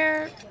sitting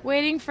here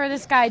waiting for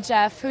this guy,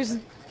 Jeff, who's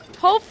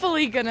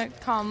hopefully going to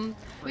come.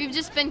 We've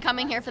just been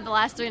coming here for the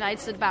last 3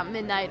 nights at about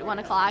midnight, 1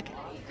 o'clock.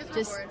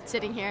 Just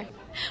sitting here,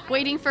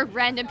 waiting for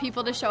random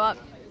people to show up.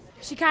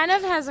 She kind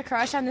of has a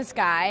crush on this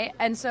guy,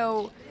 and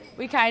so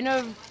we kind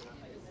of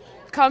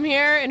come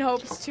here in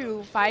hopes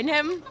to find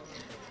him.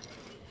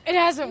 It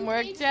hasn't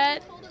worked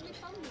yet.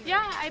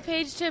 Yeah, I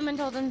paged him and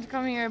told him to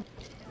come here.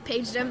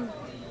 Paged him,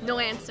 no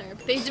answer.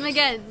 Paged him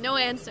again, no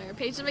answer.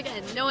 Paged him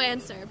again, no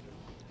answer.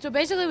 So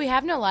basically we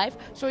have no life,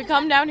 so we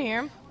come down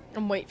here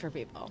and wait for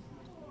people.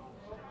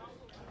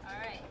 All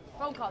right,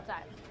 phone call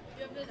time.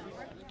 Do you have the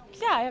number?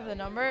 Yeah, I have the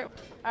number.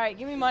 All right,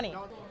 give me money.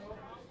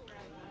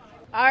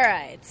 All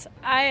right,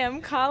 I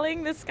am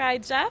calling this guy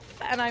Jeff,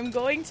 and I'm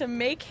going to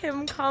make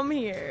him come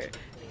here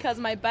because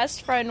my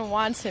best friend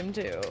wants him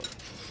to.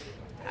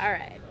 All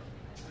right.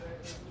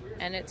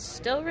 And it's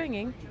still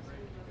ringing.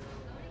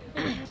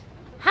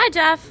 Hi,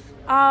 Jeff.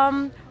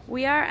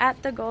 We are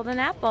at the Golden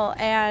Apple,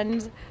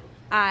 and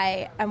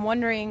I am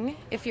wondering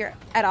if you're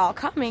at all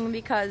coming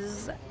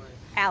because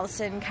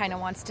Allison kind of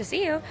wants to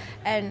see you,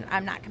 and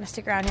I'm not going to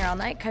stick around here all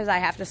night because I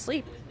have to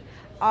sleep.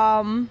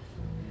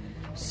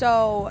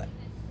 So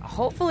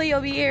hopefully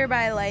you'll be here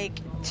by like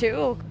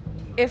 2.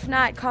 If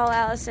not, call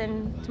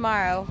Allison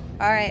tomorrow.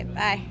 All right,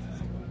 bye.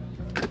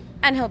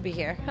 And he'll be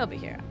here.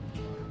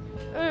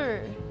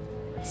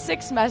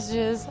 6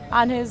 messages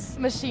on his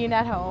machine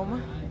at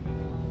home.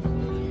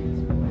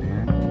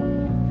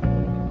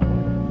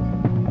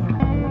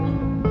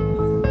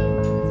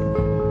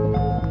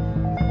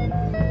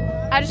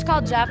 I just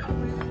called Jeff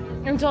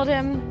and told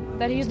him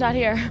that he's not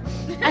here,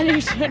 and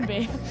he should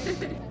be.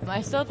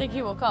 I still think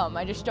he will come,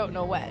 I just don't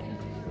know when.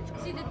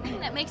 See, the thing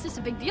that makes this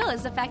a big deal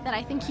is the fact that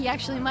I think he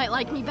actually might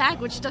like me back,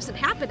 which doesn't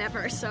happen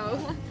ever, so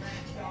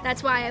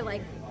that's why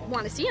I,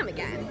 want to see him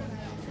again.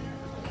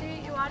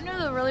 You want to know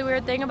the really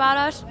weird thing about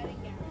us?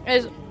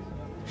 Is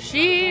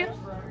she,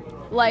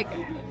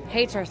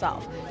 hates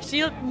herself.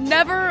 She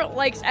never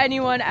likes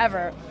anyone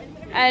ever.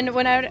 And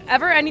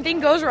whenever anything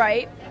goes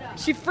right,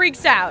 she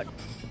freaks out.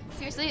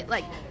 Seriously,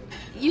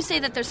 you say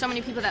that there's so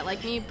many people that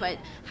like me, but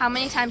how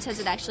many times has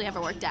it actually ever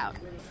worked out?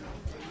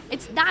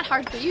 It's not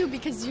hard for you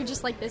because you're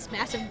just this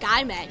massive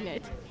guy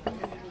magnet.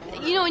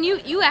 You know, when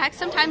you act,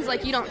 sometimes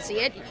you don't see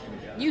it.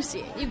 You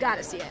see it. You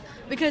gotta see it.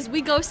 Because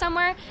we go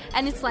somewhere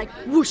and it's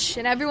whoosh,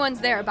 and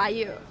everyone's there by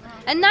you.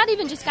 And not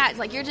even just guys,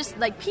 you're just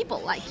people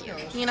like you,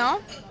 you know?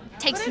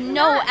 Takes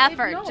no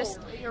effort.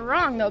 You're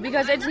wrong though,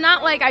 because it's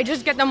not I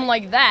just get them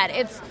like that.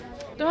 It's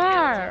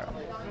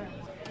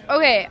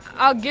okay,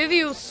 I'll give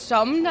you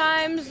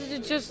sometimes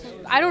it just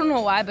I don't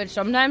know why, but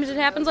sometimes it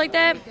happens like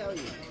that.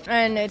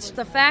 And it's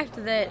the fact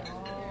that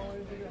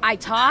I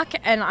talk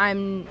and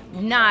I'm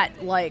not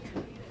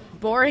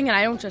boring and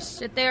I don't just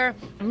sit there.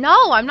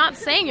 No, I'm not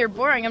saying you're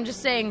boring. I'm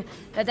just saying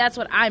that that's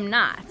what I'm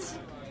not.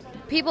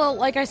 People,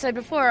 like I said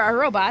before, are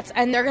robots,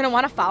 and they're going to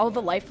want to follow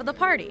the life of the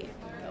party.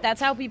 That's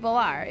how people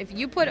are. If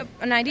you put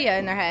an idea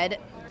in their head,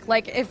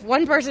 if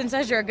one person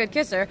says you're a good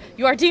kisser,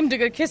 you are deemed a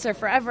good kisser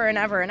forever and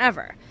ever and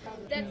ever.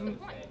 That's the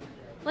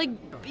point.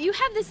 You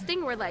have this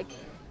thing where,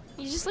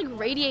 you just,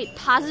 radiate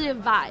positive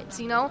vibes,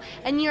 you know?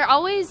 And you're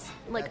always,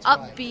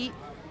 upbeat,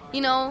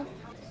 you know?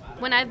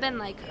 When I've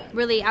been,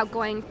 really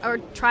outgoing or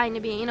trying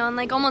to be, you know,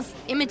 and, almost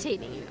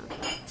imitating you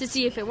to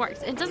see if it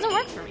works. It doesn't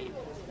work for me.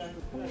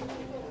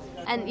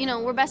 And, you know,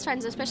 we're best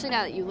friends, especially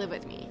now that you live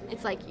with me.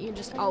 It's you're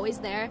just always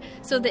there.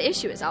 So the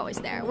issue is always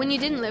there. When you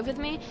didn't live with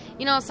me,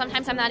 you know,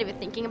 sometimes I'm not even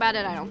thinking about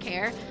it. I don't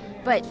care.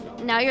 But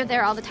now you're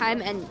there all the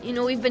time, and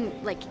we've been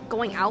like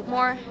going out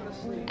more,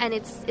 and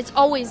it's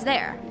always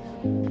there.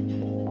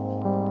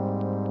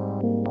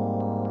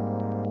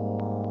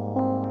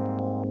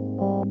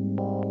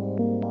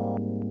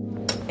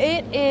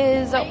 It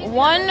is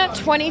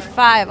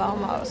 1:25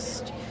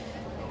 almost.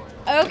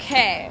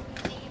 Okay.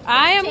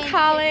 I am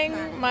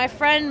calling my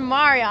friend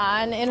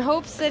Marion in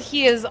hopes that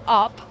he is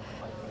up.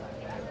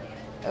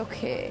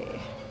 Okay.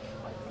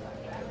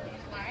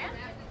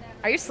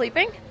 Are you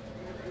sleeping?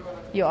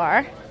 You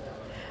are?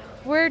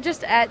 We're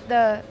just at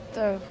the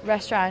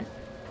restaurant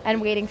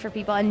and waiting for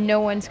people, and no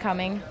one's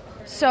coming.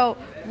 So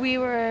we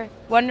were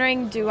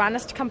wondering, do you want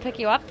us to come pick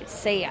you up?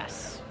 Say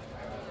yes.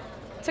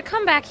 To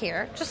come back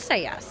here, just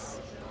say yes.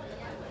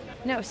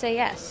 No, say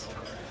yes.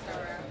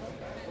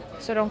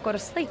 So don't go to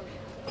sleep.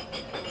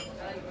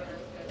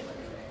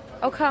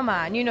 Oh, come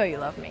on. You know you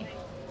love me.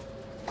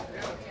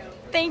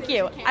 Thank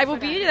you. I will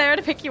be there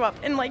to pick you up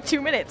in like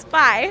 2 minutes.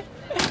 Bye.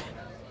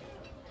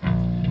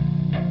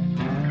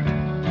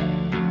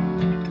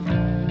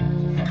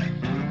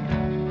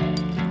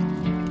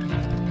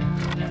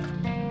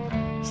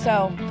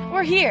 So,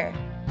 we're here.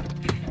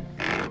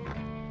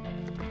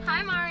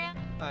 Hi, Maria.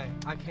 Hi,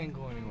 I can't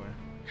go anywhere.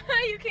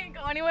 You can't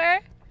go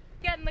anywhere?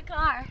 Get in the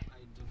car. I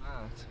do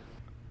not.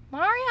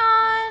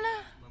 Marion!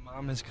 My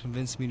mom has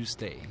convinced me to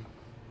stay.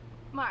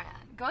 Marion,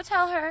 go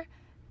tell her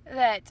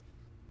that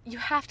you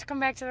have to come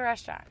back to the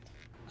restaurant.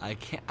 I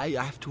can't. I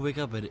have to wake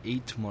up at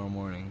 8 tomorrow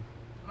morning.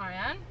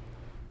 Marion?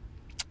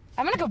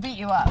 I'm gonna go beat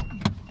you up.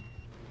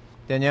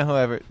 Danielle,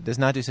 however, does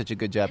not do such a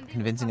good job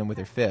convincing him with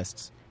her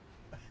fists.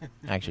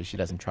 Actually, she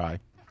doesn't try.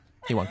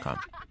 He won't come.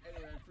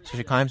 So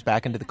she climbs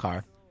back into the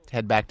car to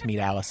head back to meet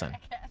Allison,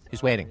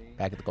 who's waiting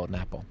back at the Golden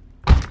Apple.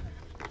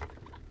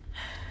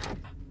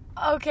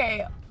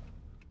 Okay,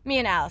 me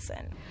and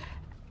Allison.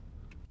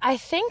 I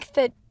think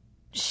that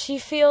she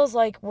feels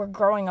like we're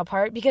growing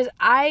apart because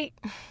I've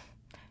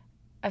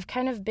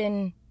kind of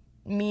been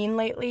mean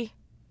lately.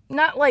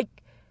 Not like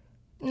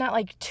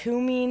too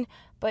mean,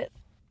 but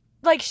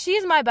like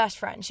she's my best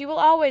friend. She will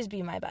always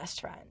be my best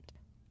friend.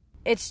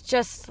 It's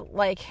just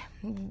like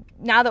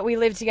now that we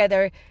live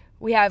together,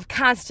 we have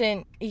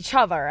constant each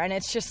other, and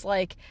it's just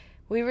like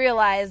we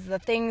realize the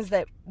things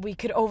that we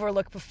could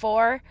overlook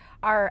before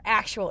are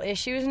actual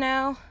issues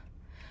now.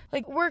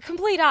 Like, we're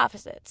complete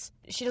opposites.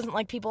 She doesn't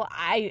like people.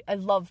 I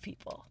love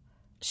people.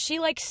 She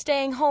likes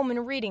staying home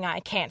and reading. I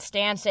can't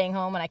stand staying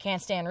home, and I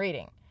can't stand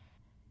reading.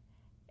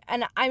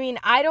 And, I mean,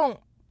 I don't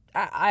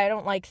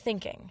like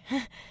thinking.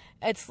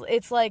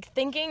 It's like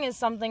thinking is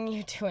something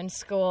you do in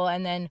school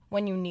and then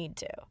when you need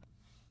to.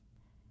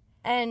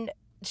 And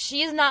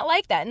she's not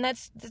like that, and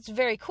that's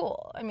very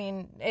cool. I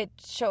mean, it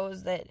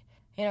shows that,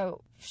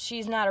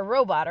 she's not a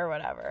robot or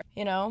whatever,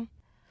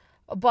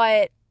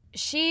 But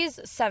she's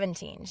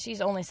 17. She's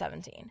only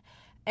 17.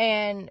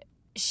 And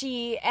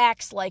she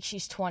acts like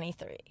she's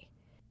 23.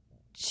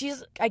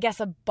 She's, I guess,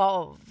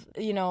 above,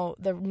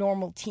 the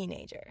normal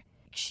teenager.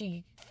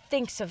 She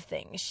thinks of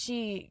things.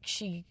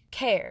 She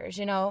cares,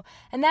 And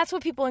that's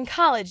what people in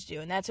college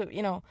do, and that's what,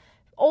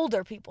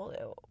 older people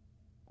do.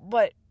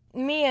 But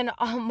me and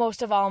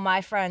most of all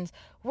my friends,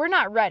 we're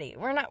not ready.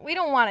 We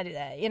don't want to do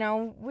that,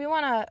 We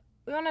want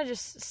to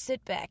just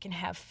sit back and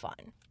have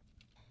fun.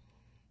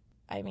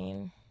 I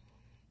mean,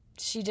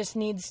 she just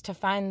needs to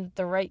find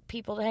the right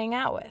people to hang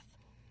out with.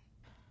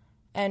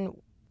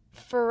 And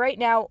for right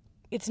now,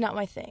 it's not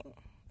my thing.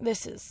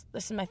 This is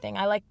my thing.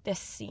 I like this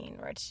scene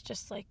where it's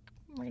just like,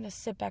 we're going to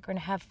sit back, we're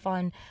going to have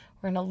fun,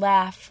 we're going to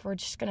laugh, we're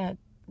just going to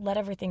let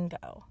everything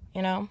go,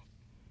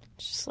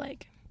 It's just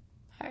like,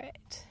 all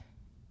right.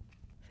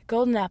 The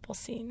Golden Apple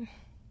scene.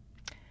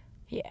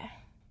 Yeah.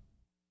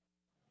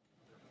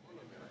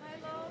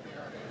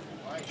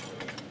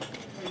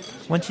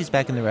 Once she's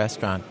back in the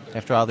restaurant,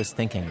 after all this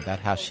thinking about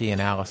how she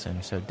and Allison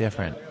are so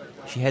different,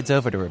 she heads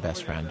over to her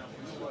best friend.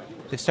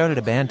 They've started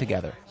a band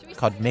together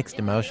called Mixed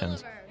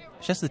Emotions.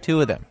 It's just the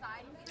two of them.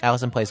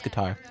 Allison plays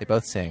guitar, they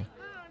both sing,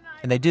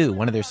 and they do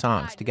one of their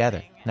songs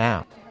together,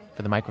 now,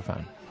 for the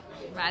microphone.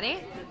 Ready?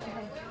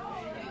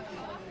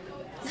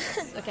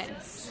 Okay.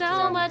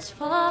 So much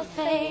for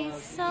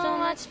faith, so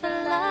much for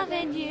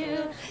loving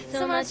you,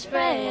 so much for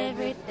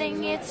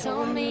everything you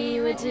told me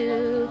you would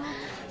do.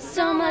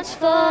 So much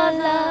for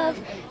love,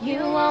 you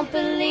won't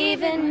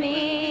believe in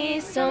me.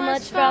 So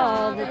much for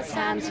all the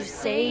times you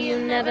say you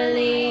never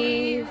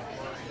leave.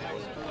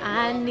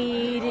 I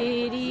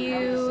needed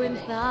you and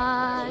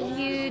thought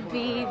you'd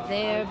be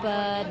there,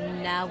 but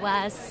now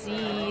I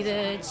see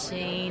the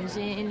change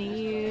in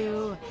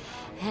you.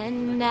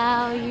 And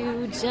now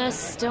you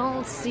just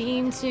don't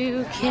seem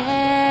to care.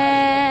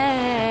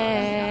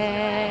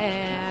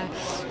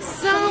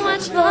 So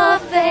much for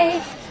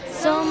faith,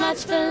 so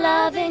much for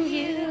loving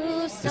you.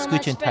 They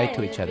scooch in tight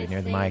to each other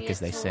near the mic as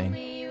they sing.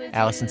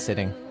 Allison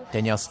sitting,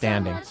 Danielle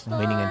standing and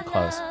leaning in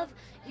close.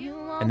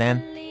 And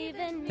then,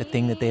 the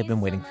thing that they have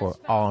been waiting for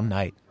all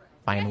night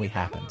finally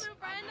happens.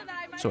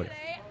 Sort of.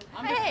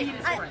 Hey,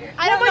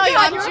 I don't know you.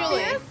 I'm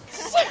Julie.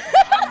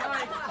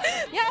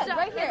 Yeah,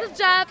 right here. This is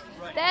Jeff.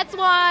 That's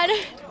one.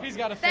 He's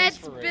got a face That's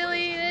for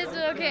Billy. It's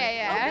okay,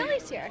 yeah. Oh,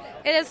 Billy's here.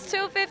 It is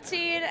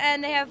 2:15,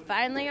 and they have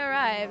finally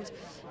arrived.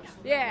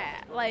 Yeah,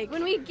 like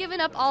when we've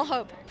given up all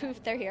hope,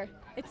 poof, they're here.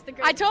 It's the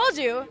great. I told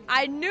you.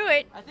 I knew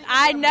it.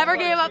 I never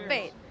gave up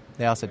faith.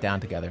 They all sit down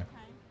together.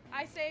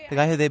 The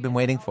guy who they've been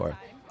waiting for,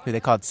 who they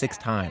called 6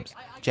 times,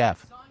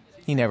 Jeff,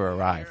 he never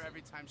arrived.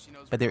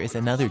 But there is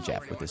another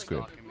Jeff with this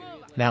group,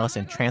 and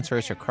Allison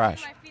transfers her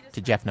crush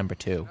to Jeff number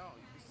 2.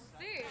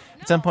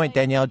 At some point,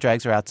 Danielle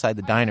drags her outside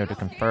the diner to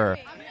confer.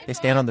 They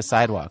stand on the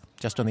sidewalk,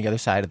 just on the other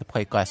side of the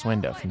plate glass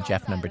window from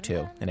Jeff number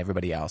 2 and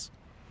everybody else.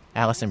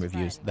 Allison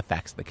reviews the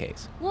facts of the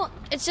case. Well,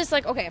 it's just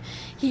like, okay,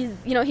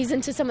 he's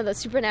into some of the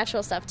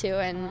supernatural stuff too,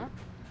 and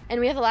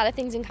we have a lot of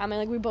things in common.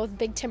 Like, we're both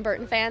big Tim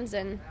Burton fans,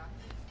 and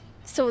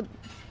so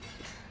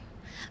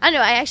I don't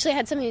know. I actually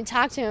had something to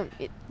talk to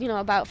him,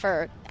 about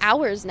for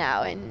hours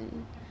now,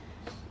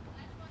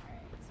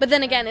 but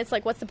then again, it's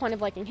like, what's the point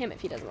of liking him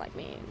if he doesn't like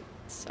me?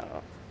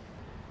 So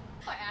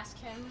I ask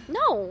him.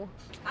 No.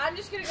 I'm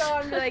just going to go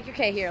and be like,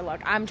 okay, here,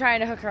 look, I'm trying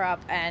to hook her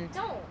up, and...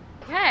 Don't.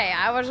 Hey,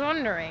 I was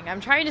wondering.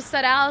 I'm trying to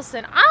set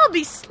Allison. I'll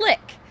be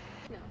slick.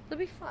 No. It'll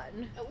be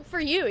fun. For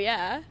you,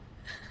 yeah.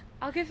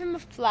 I'll give him a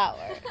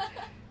flower.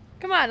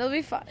 Come on, it'll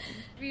be fun.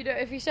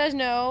 If he says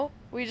no,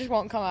 we just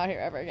won't come out here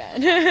ever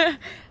again.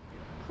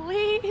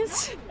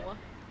 Please.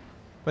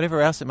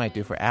 Whatever else it might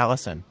do for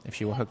Allison, if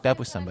she were hooked up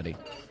with somebody,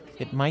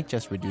 it might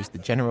just reduce the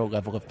general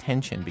level of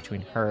tension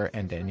between her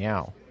and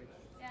Danielle.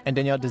 And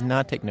Danielle does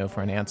not take no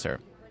for an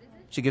answer.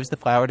 She gives the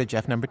flower to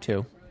Jeff number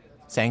 2,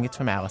 saying it's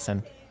from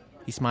Allison.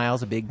 He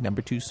smiles a big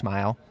number 2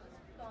 smile.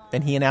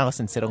 Then he and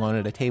Allison sit alone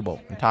at a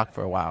table and talk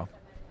for a while,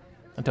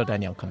 until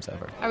Danielle comes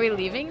over. Are we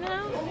leaving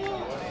now?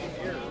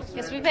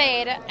 Yes, we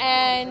paid,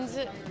 and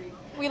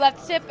we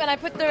left the tip, and I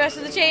put the rest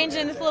of the change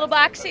in this little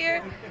box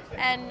here,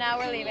 and now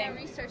we're leaving.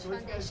 Research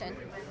Foundation.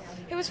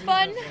 It was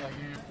fun.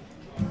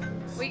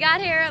 We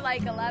got here at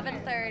like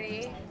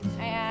 11:30,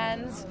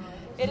 and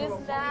it is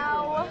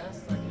now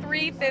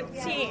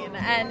 3:15,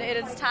 and it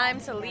is time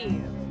to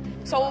leave.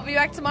 So we'll be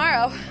back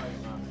tomorrow.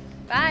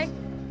 Bye.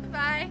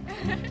 Bye.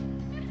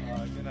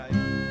 Good night.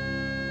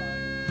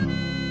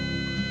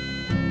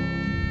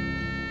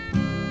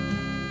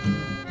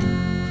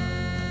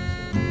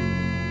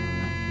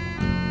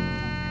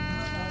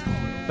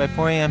 By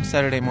 4 a.m.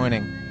 Saturday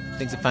morning,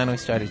 things have finally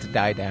started to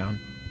die down.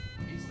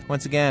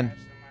 Once again,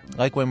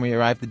 like when we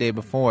arrived the day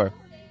before,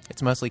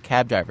 it's mostly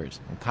cab drivers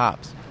and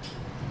cops.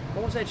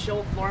 What was that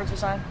show Florence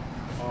was on?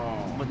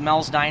 With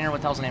Mel's Diner?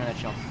 What the hell's the name of that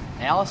show?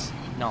 Alice?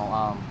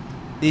 No,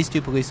 These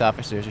 2 police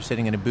officers are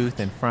sitting in a booth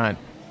in front.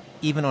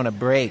 Even on a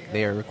break,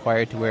 they are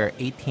required to wear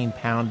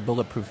 18-pound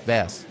bulletproof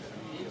vests.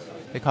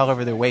 They call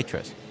over their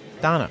waitress,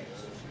 Donna,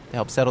 to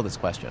help settle this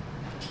question.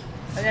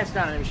 Hey, that's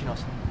Donna. Maybe she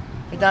knows.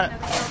 Hey, Donna.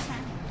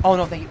 Oh,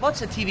 no, thank you. What's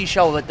the TV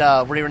show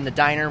that where they were in the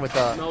diner with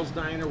the... Mel's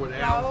Diner with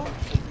Al?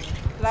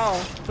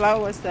 Flo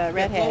was the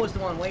redhead. Flo was the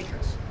one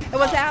waitress. It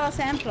was Alice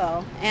and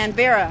Flo and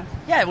Vera.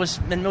 Yeah, it was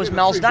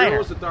Mel's Diner. Vera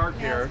was the dark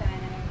hair.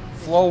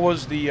 Flo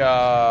was the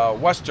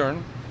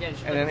Western,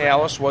 and then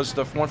Alice was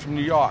the one from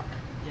New York.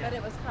 Yeah. But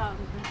it was called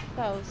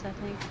Flo's, I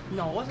think.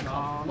 No, it wasn't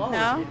called Flo.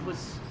 No? It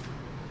was...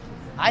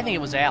 I think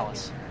it was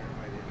Alice.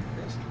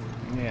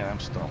 Yeah, I'm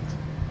stumped.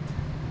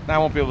 Now I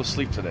won't be able to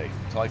sleep today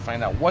until I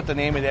find out what the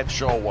name of that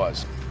show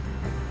was.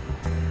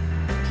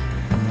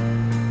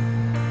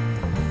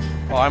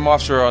 Well, I'm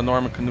Officer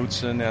Norman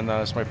Knutson, and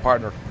it's my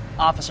partner.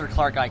 Officer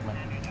Clark Eichmann.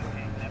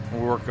 We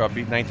work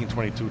beat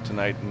 1922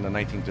 tonight in the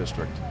 19th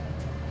District.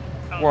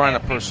 We're on a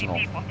personal.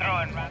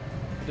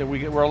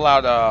 We're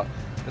allowed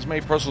as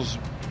many personals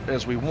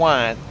as we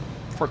want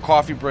for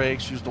coffee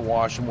breaks, use the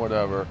washroom,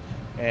 whatever.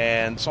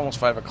 And it's almost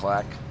 5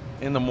 o'clock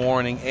in the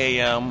morning,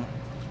 a.m.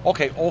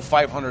 Okay,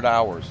 500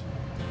 hours.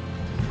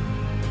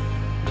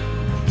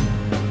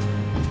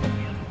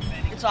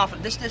 It's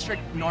often, this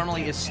district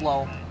normally is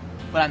slow,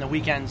 but on the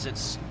weekends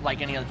it's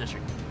like any other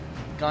district.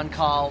 Gun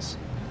calls,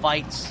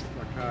 fights,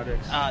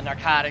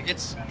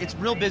 narcotics. It's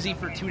real busy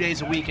for 2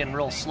 days a week and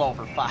real slow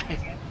for 5.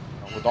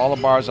 With all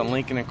the bars on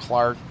Lincoln and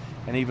Clark,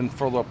 and even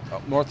further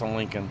up north on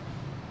Lincoln,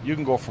 you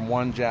can go from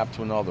one job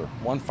to another.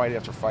 One fight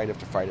after fight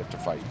after fight after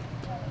fight.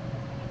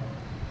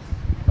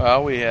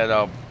 Well, we had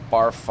a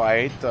bar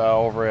fight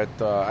over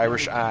at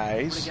Irish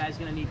Eyes. Where the guy's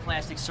going to need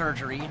plastic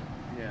surgery.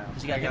 Yeah.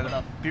 Because he got hit with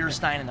a beer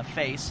stein in the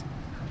face.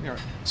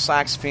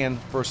 Sox fan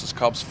versus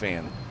Cubs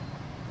fan.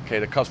 Okay,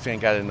 the Cubs fan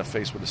got it in the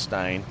face with a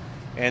stein.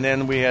 And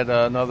then we had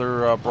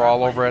another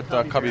brawl over at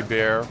Cubby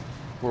Bear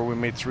where we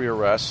made 3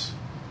 arrests.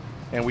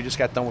 And we just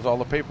got done with all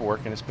the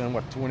paperwork, and it's been,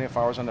 2.5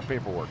 hours on the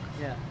paperwork.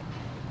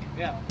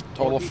 Yeah.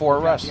 Total of 4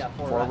 arrests. Yeah,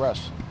 4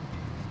 arrests.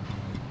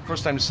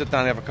 First time to sit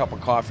down and have a cup of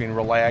coffee and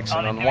relax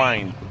and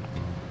unwind.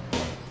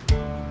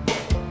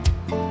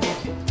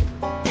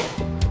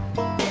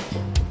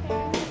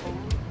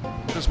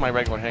 This is my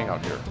regular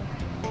hangout here.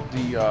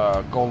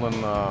 The golden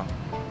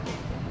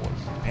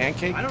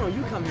pancake. I don't know,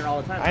 you come here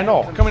all the time. I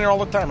know, come in here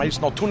all the time. I used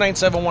to know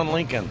 2971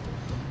 Lincoln.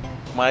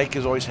 Mike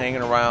is always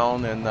hanging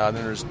around, and then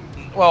there's,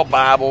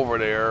 Bob over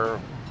there.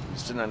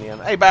 He's sitting on the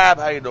end. Hey, Bob,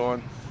 how you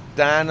doing?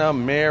 Donna,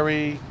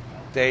 Mary,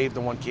 Dave,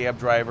 the one cab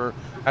driver.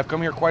 I've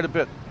come here quite a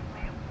bit.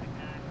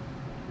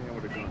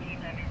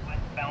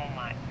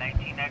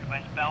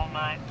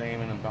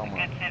 Damon and Belmont.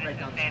 Right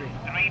down the street.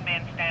 3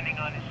 men standing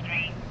on the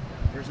street.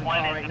 There's a call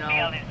right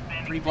now.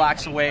 3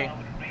 blocks away.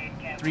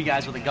 3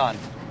 guys with a gun.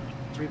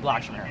 3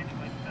 blocks from here.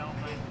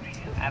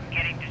 I'm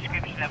getting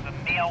description of a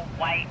male,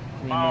 white,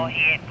 bald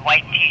head,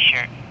 white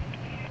T-shirt.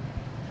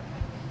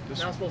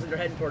 Now supposing they're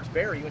heading towards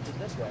Barry, you went to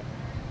this way.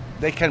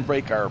 They can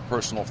break our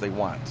personal if they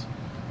want.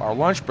 Our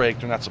lunch break,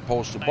 they're not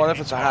supposed to. But if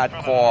it's a hot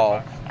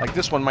call, like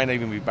this one might not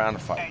even be bona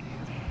fide.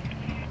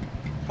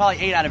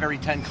 Probably 8 out of every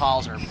 10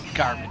 calls are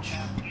garbage.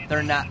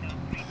 They're not.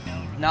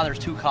 Now there's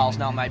 2 calls.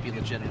 Now it might be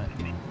legitimate.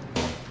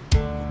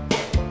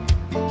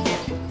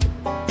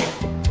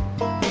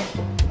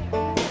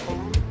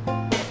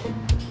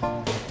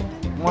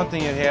 One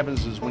thing that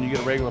happens is when you get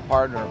a regular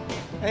partner,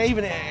 and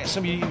even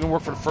some of you even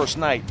work for the first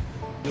night,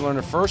 you learn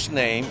their first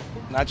name,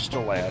 not just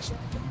their last,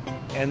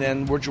 and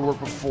then where'd you work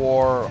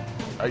before,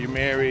 are you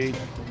married?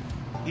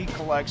 He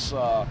collects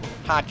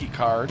hockey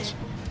cards.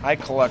 I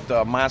collect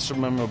monster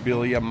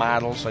memorabilia,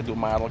 models. I do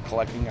model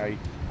collecting. I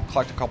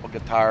collect a couple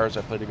guitars.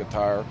 I play the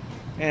guitar.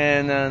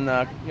 And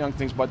then young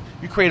things, but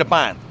you create a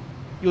bond.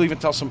 You'll even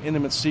tell some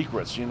intimate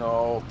secrets,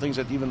 things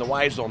that even the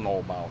wives don't know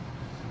about.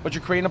 But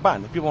you're creating a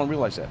bond. People don't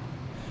realize that.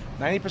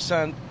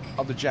 90%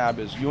 of the job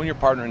is you and your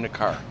partner in the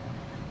car.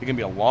 It can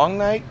be a long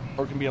night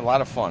or it can be a lot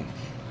of fun.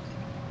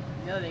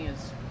 The other thing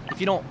is,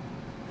 if you don't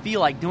feel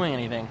like doing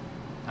anything,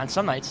 on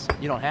some nights,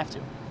 you don't have to.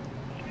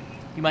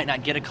 You might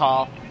not get a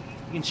call.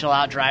 You can chill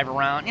out, drive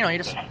around. You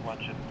just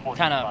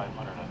kind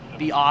of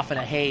be off in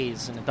a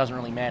haze, and it doesn't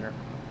really matter.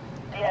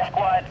 Yeah,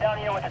 squad, down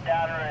here with the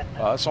downer.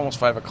 It's almost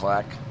 5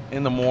 o'clock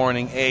in the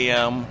morning,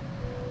 a.m.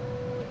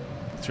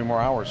 3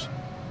 more hours.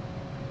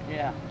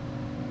 Yeah.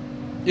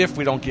 If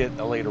we don't get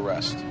a late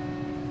arrest.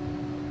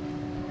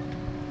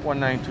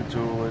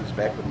 1922 is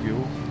back with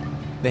you.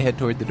 They head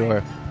toward the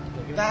door.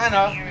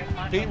 Donna,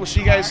 Pete, we'll see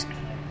you guys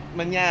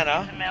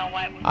mañana.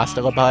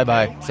 Hasta la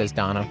bye-bye, says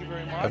Donna,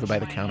 over by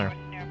the counter.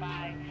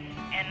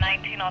 And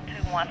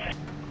 1902 wants it.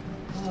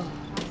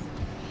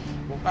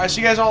 All right,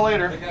 see you guys all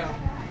later.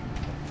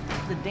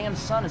 The damn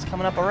sun is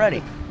coming up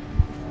already.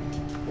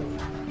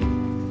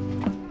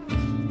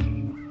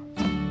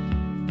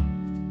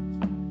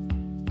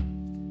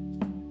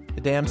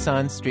 The damn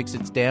sun streaks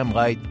its damn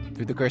light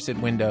through the cursed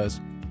windows.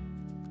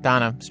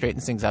 Donna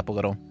straightens things up a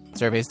little,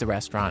 surveys the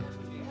restaurant.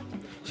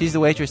 She's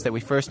the waitress that we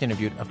first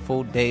interviewed a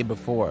full day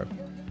before,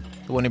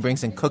 the one who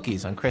brings in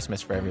cookies on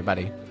Christmas for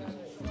everybody.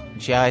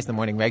 She eyes the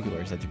morning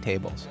regulars at their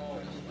tables.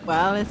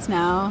 Well, it's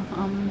now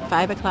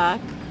 5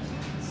 o'clock,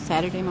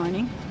 Saturday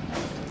morning,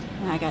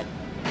 and I got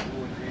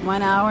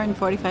 1 hour and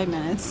 45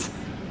 minutes.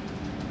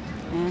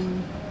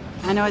 And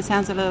I know it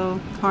sounds a little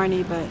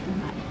corny, but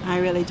I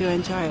really do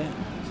enjoy it.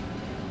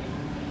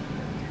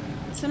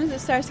 As soon as it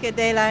starts to get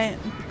daylight,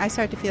 I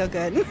start to feel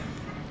good.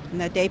 And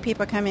the day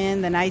people come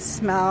in, the nice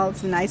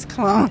smells, the nice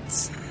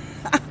colognes.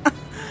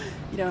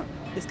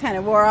 It's kind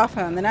of wore off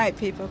on the night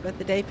people, but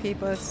the day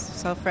people is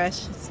so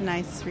fresh. It's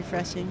nice,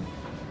 refreshing.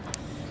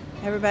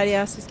 Everybody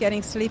else is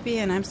getting sleepy,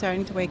 and I'm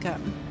starting to wake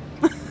up.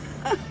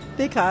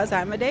 Because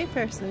I'm a day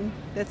person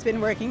that's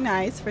been working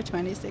nights for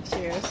 26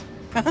 years.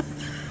 But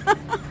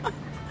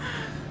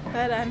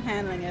I'm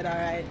handling it all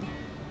right.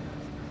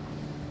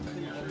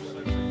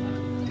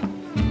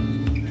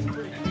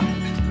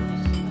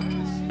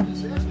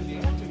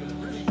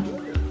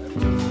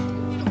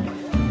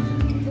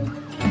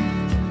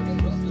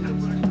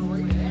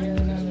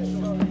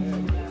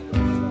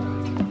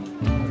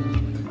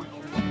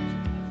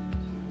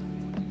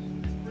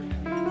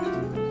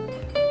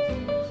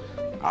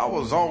 I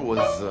was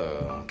always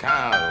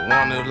kind of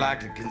one who'd like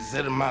to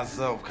consider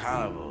myself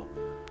kind of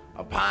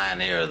a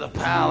pioneer of the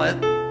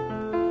palate,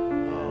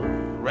 a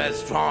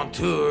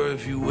restaurateur,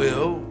 if you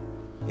will.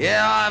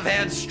 Yeah, I've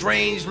had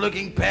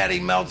strange-looking patty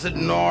melts at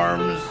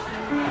Norm's.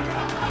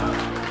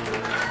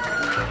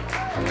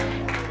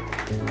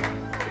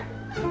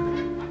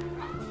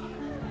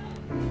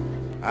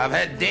 I've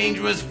had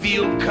dangerous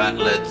field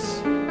cutlets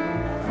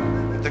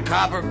at the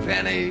Copper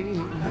Penny.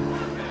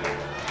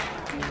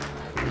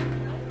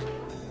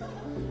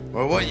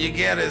 Well, what you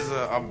get is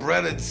a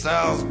breaded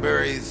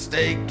Salisbury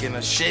steak and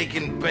a shake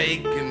and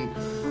bake and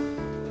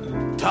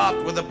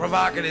topped with a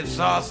provocative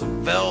sauce of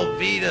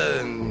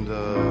Velveeta and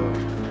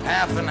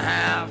half and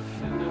half.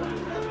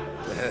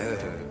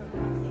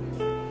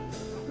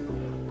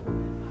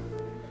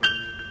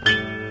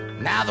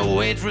 Now the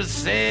waitress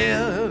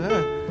said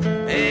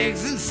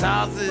eggs and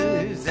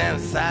sausage and a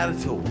side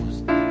of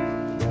toast,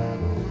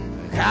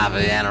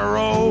 coffee and a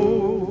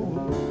roll,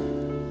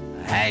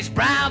 hash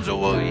browns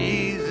are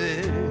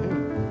easy,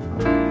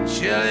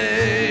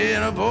 chili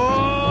in a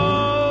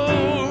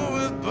bowl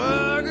with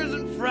burgers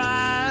and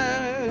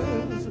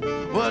fries.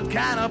 What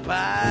kind of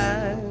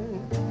pie?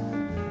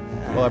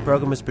 Well, our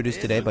program was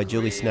produced today by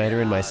Julie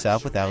Snyder and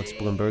myself with Alex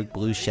Bloomberg,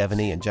 Blue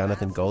Chevany, and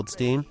Jonathan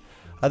Goldstein.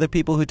 Other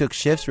people who took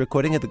shifts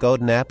recording at the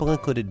Golden Apple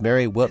included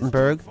Mary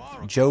Wiltenberg.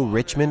 Joe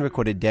Richmond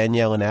recorded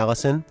Danielle and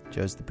Allison.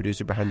 Joe's the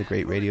producer behind the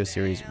great radio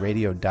series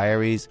Radio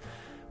Diaries.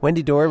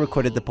 Wendy Dorr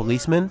recorded The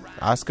Policeman,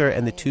 Oscar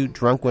and the 2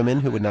 drunk women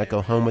who would not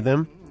go home with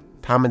him,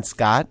 Tom and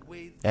Scott,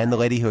 and the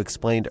lady who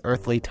explained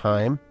earthly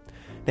time.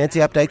 Nancy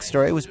Updike's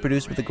story was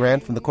produced with a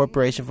grant from the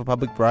Corporation for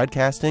Public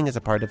Broadcasting as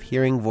a part of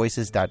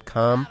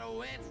HearingVoices.com.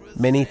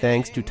 Many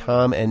thanks to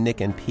Tom and Nick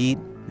and Pete,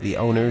 the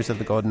owners of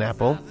the Golden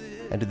Apple,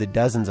 and to the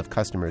dozens of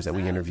customers that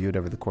we interviewed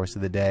over the course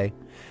of the day.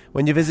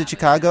 When you visit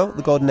Chicago,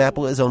 the Golden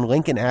Apple is on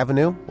Lincoln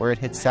Avenue, where it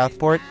hits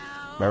Southport.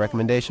 My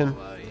recommendation,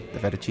 the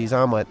feta cheese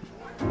omelet.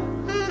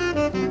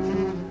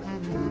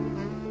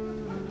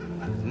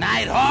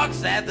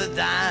 Nighthawks at the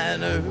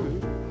diner,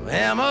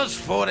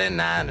 Hammer's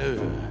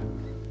 49er.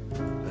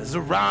 There's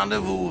a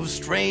rendezvous of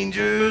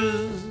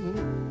strangers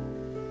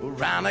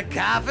around a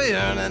coffee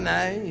urn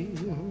night.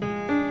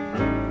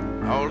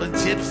 All the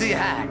gypsy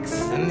hacks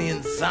and the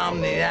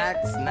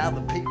insomniacs, now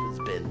the paper's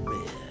been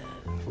read.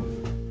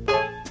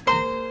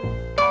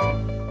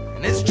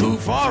 And it's 2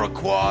 for a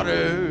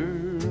quarter,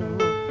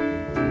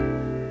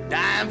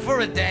 dime for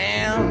a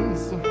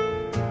dance,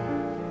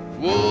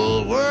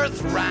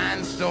 Woolworth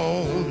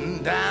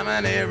rhinestone,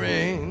 diamond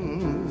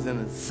earrings,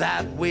 and a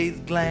sideways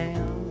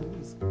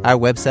glance. Our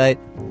website,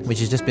 which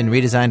has just been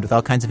redesigned with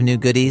all kinds of new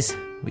goodies,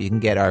 where you can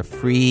get our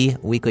free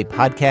weekly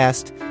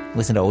podcast,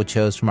 listen to old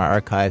shows from our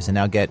archives, and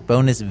now get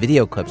bonus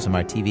video clips from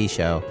our TV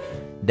show,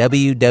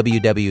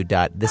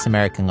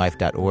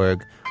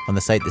 www.thisamericanlife.org. On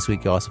the site this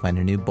week, you'll also find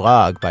a new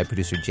blog by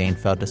producer Jane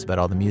Feltus about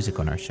all the music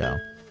on our show.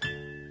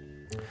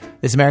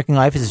 This American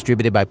Life is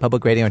distributed by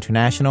Public Radio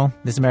International.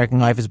 This American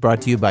Life is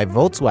brought to you by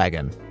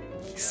Volkswagen,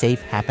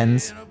 Safe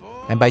Happens,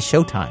 and by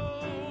Showtime,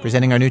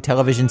 presenting our new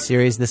television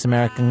series, This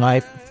American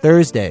Life,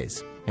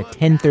 Thursdays at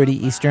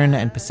 10:30 Eastern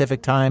and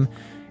Pacific Time.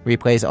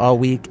 Replays all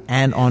week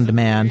and on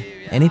demand,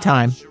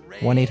 anytime,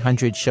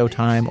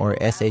 1-800-SHOWTIME or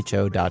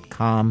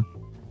sho.com.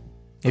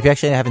 If you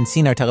actually haven't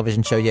seen our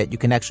television show yet, you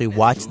can actually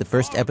watch the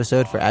first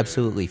episode for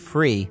absolutely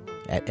free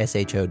at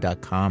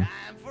sho.com.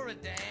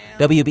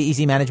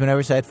 WBEZ management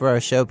oversight for our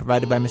show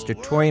provided by Mr.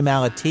 Tori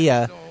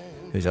Malatia,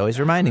 who's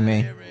always reminding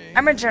me.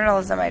 I'm a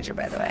journalism major,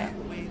 by the way.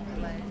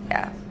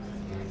 Yeah.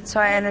 So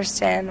I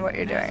understand what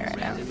you're doing right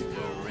now.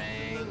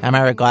 I'm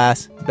Ira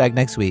Glass, back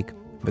next week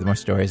with more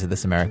stories of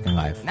This American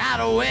Life.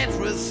 Now the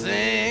waitress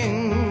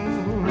sings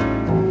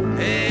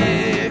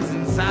eggs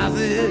and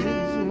sausage,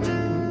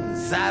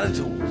 side of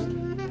toast,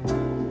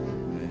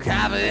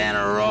 coffee and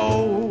a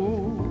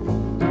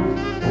roll,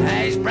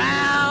 hash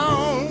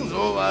browns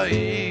over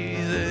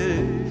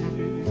easy,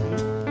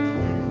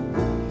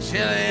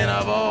 chili in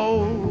a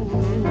bowl,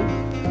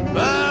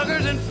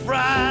 burgers and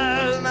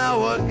fries. Now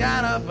what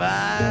kind of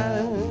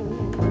pie?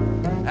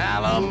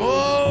 Alamo,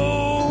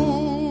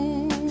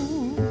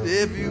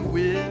 if you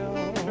will.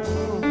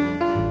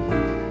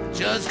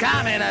 Just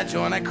come in and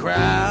join the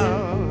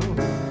crowd.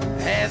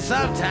 Had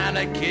some time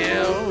to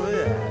kill.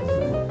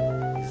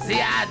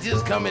 See, I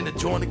just come in to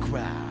join the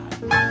crowd.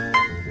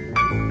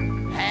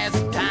 Had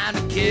some time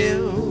to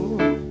kill.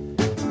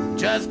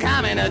 Just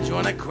come in and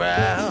join the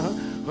crowd.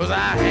 'Cause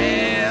I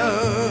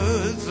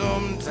had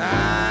some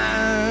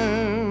time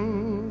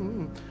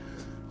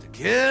to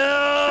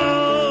kill.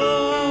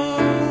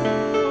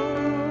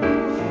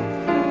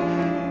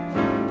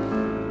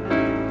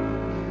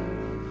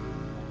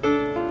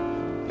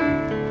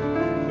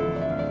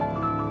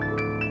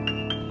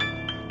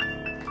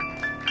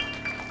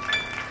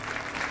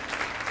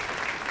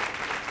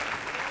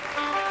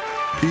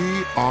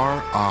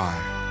 PRI,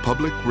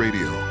 Public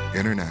Radio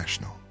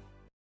International.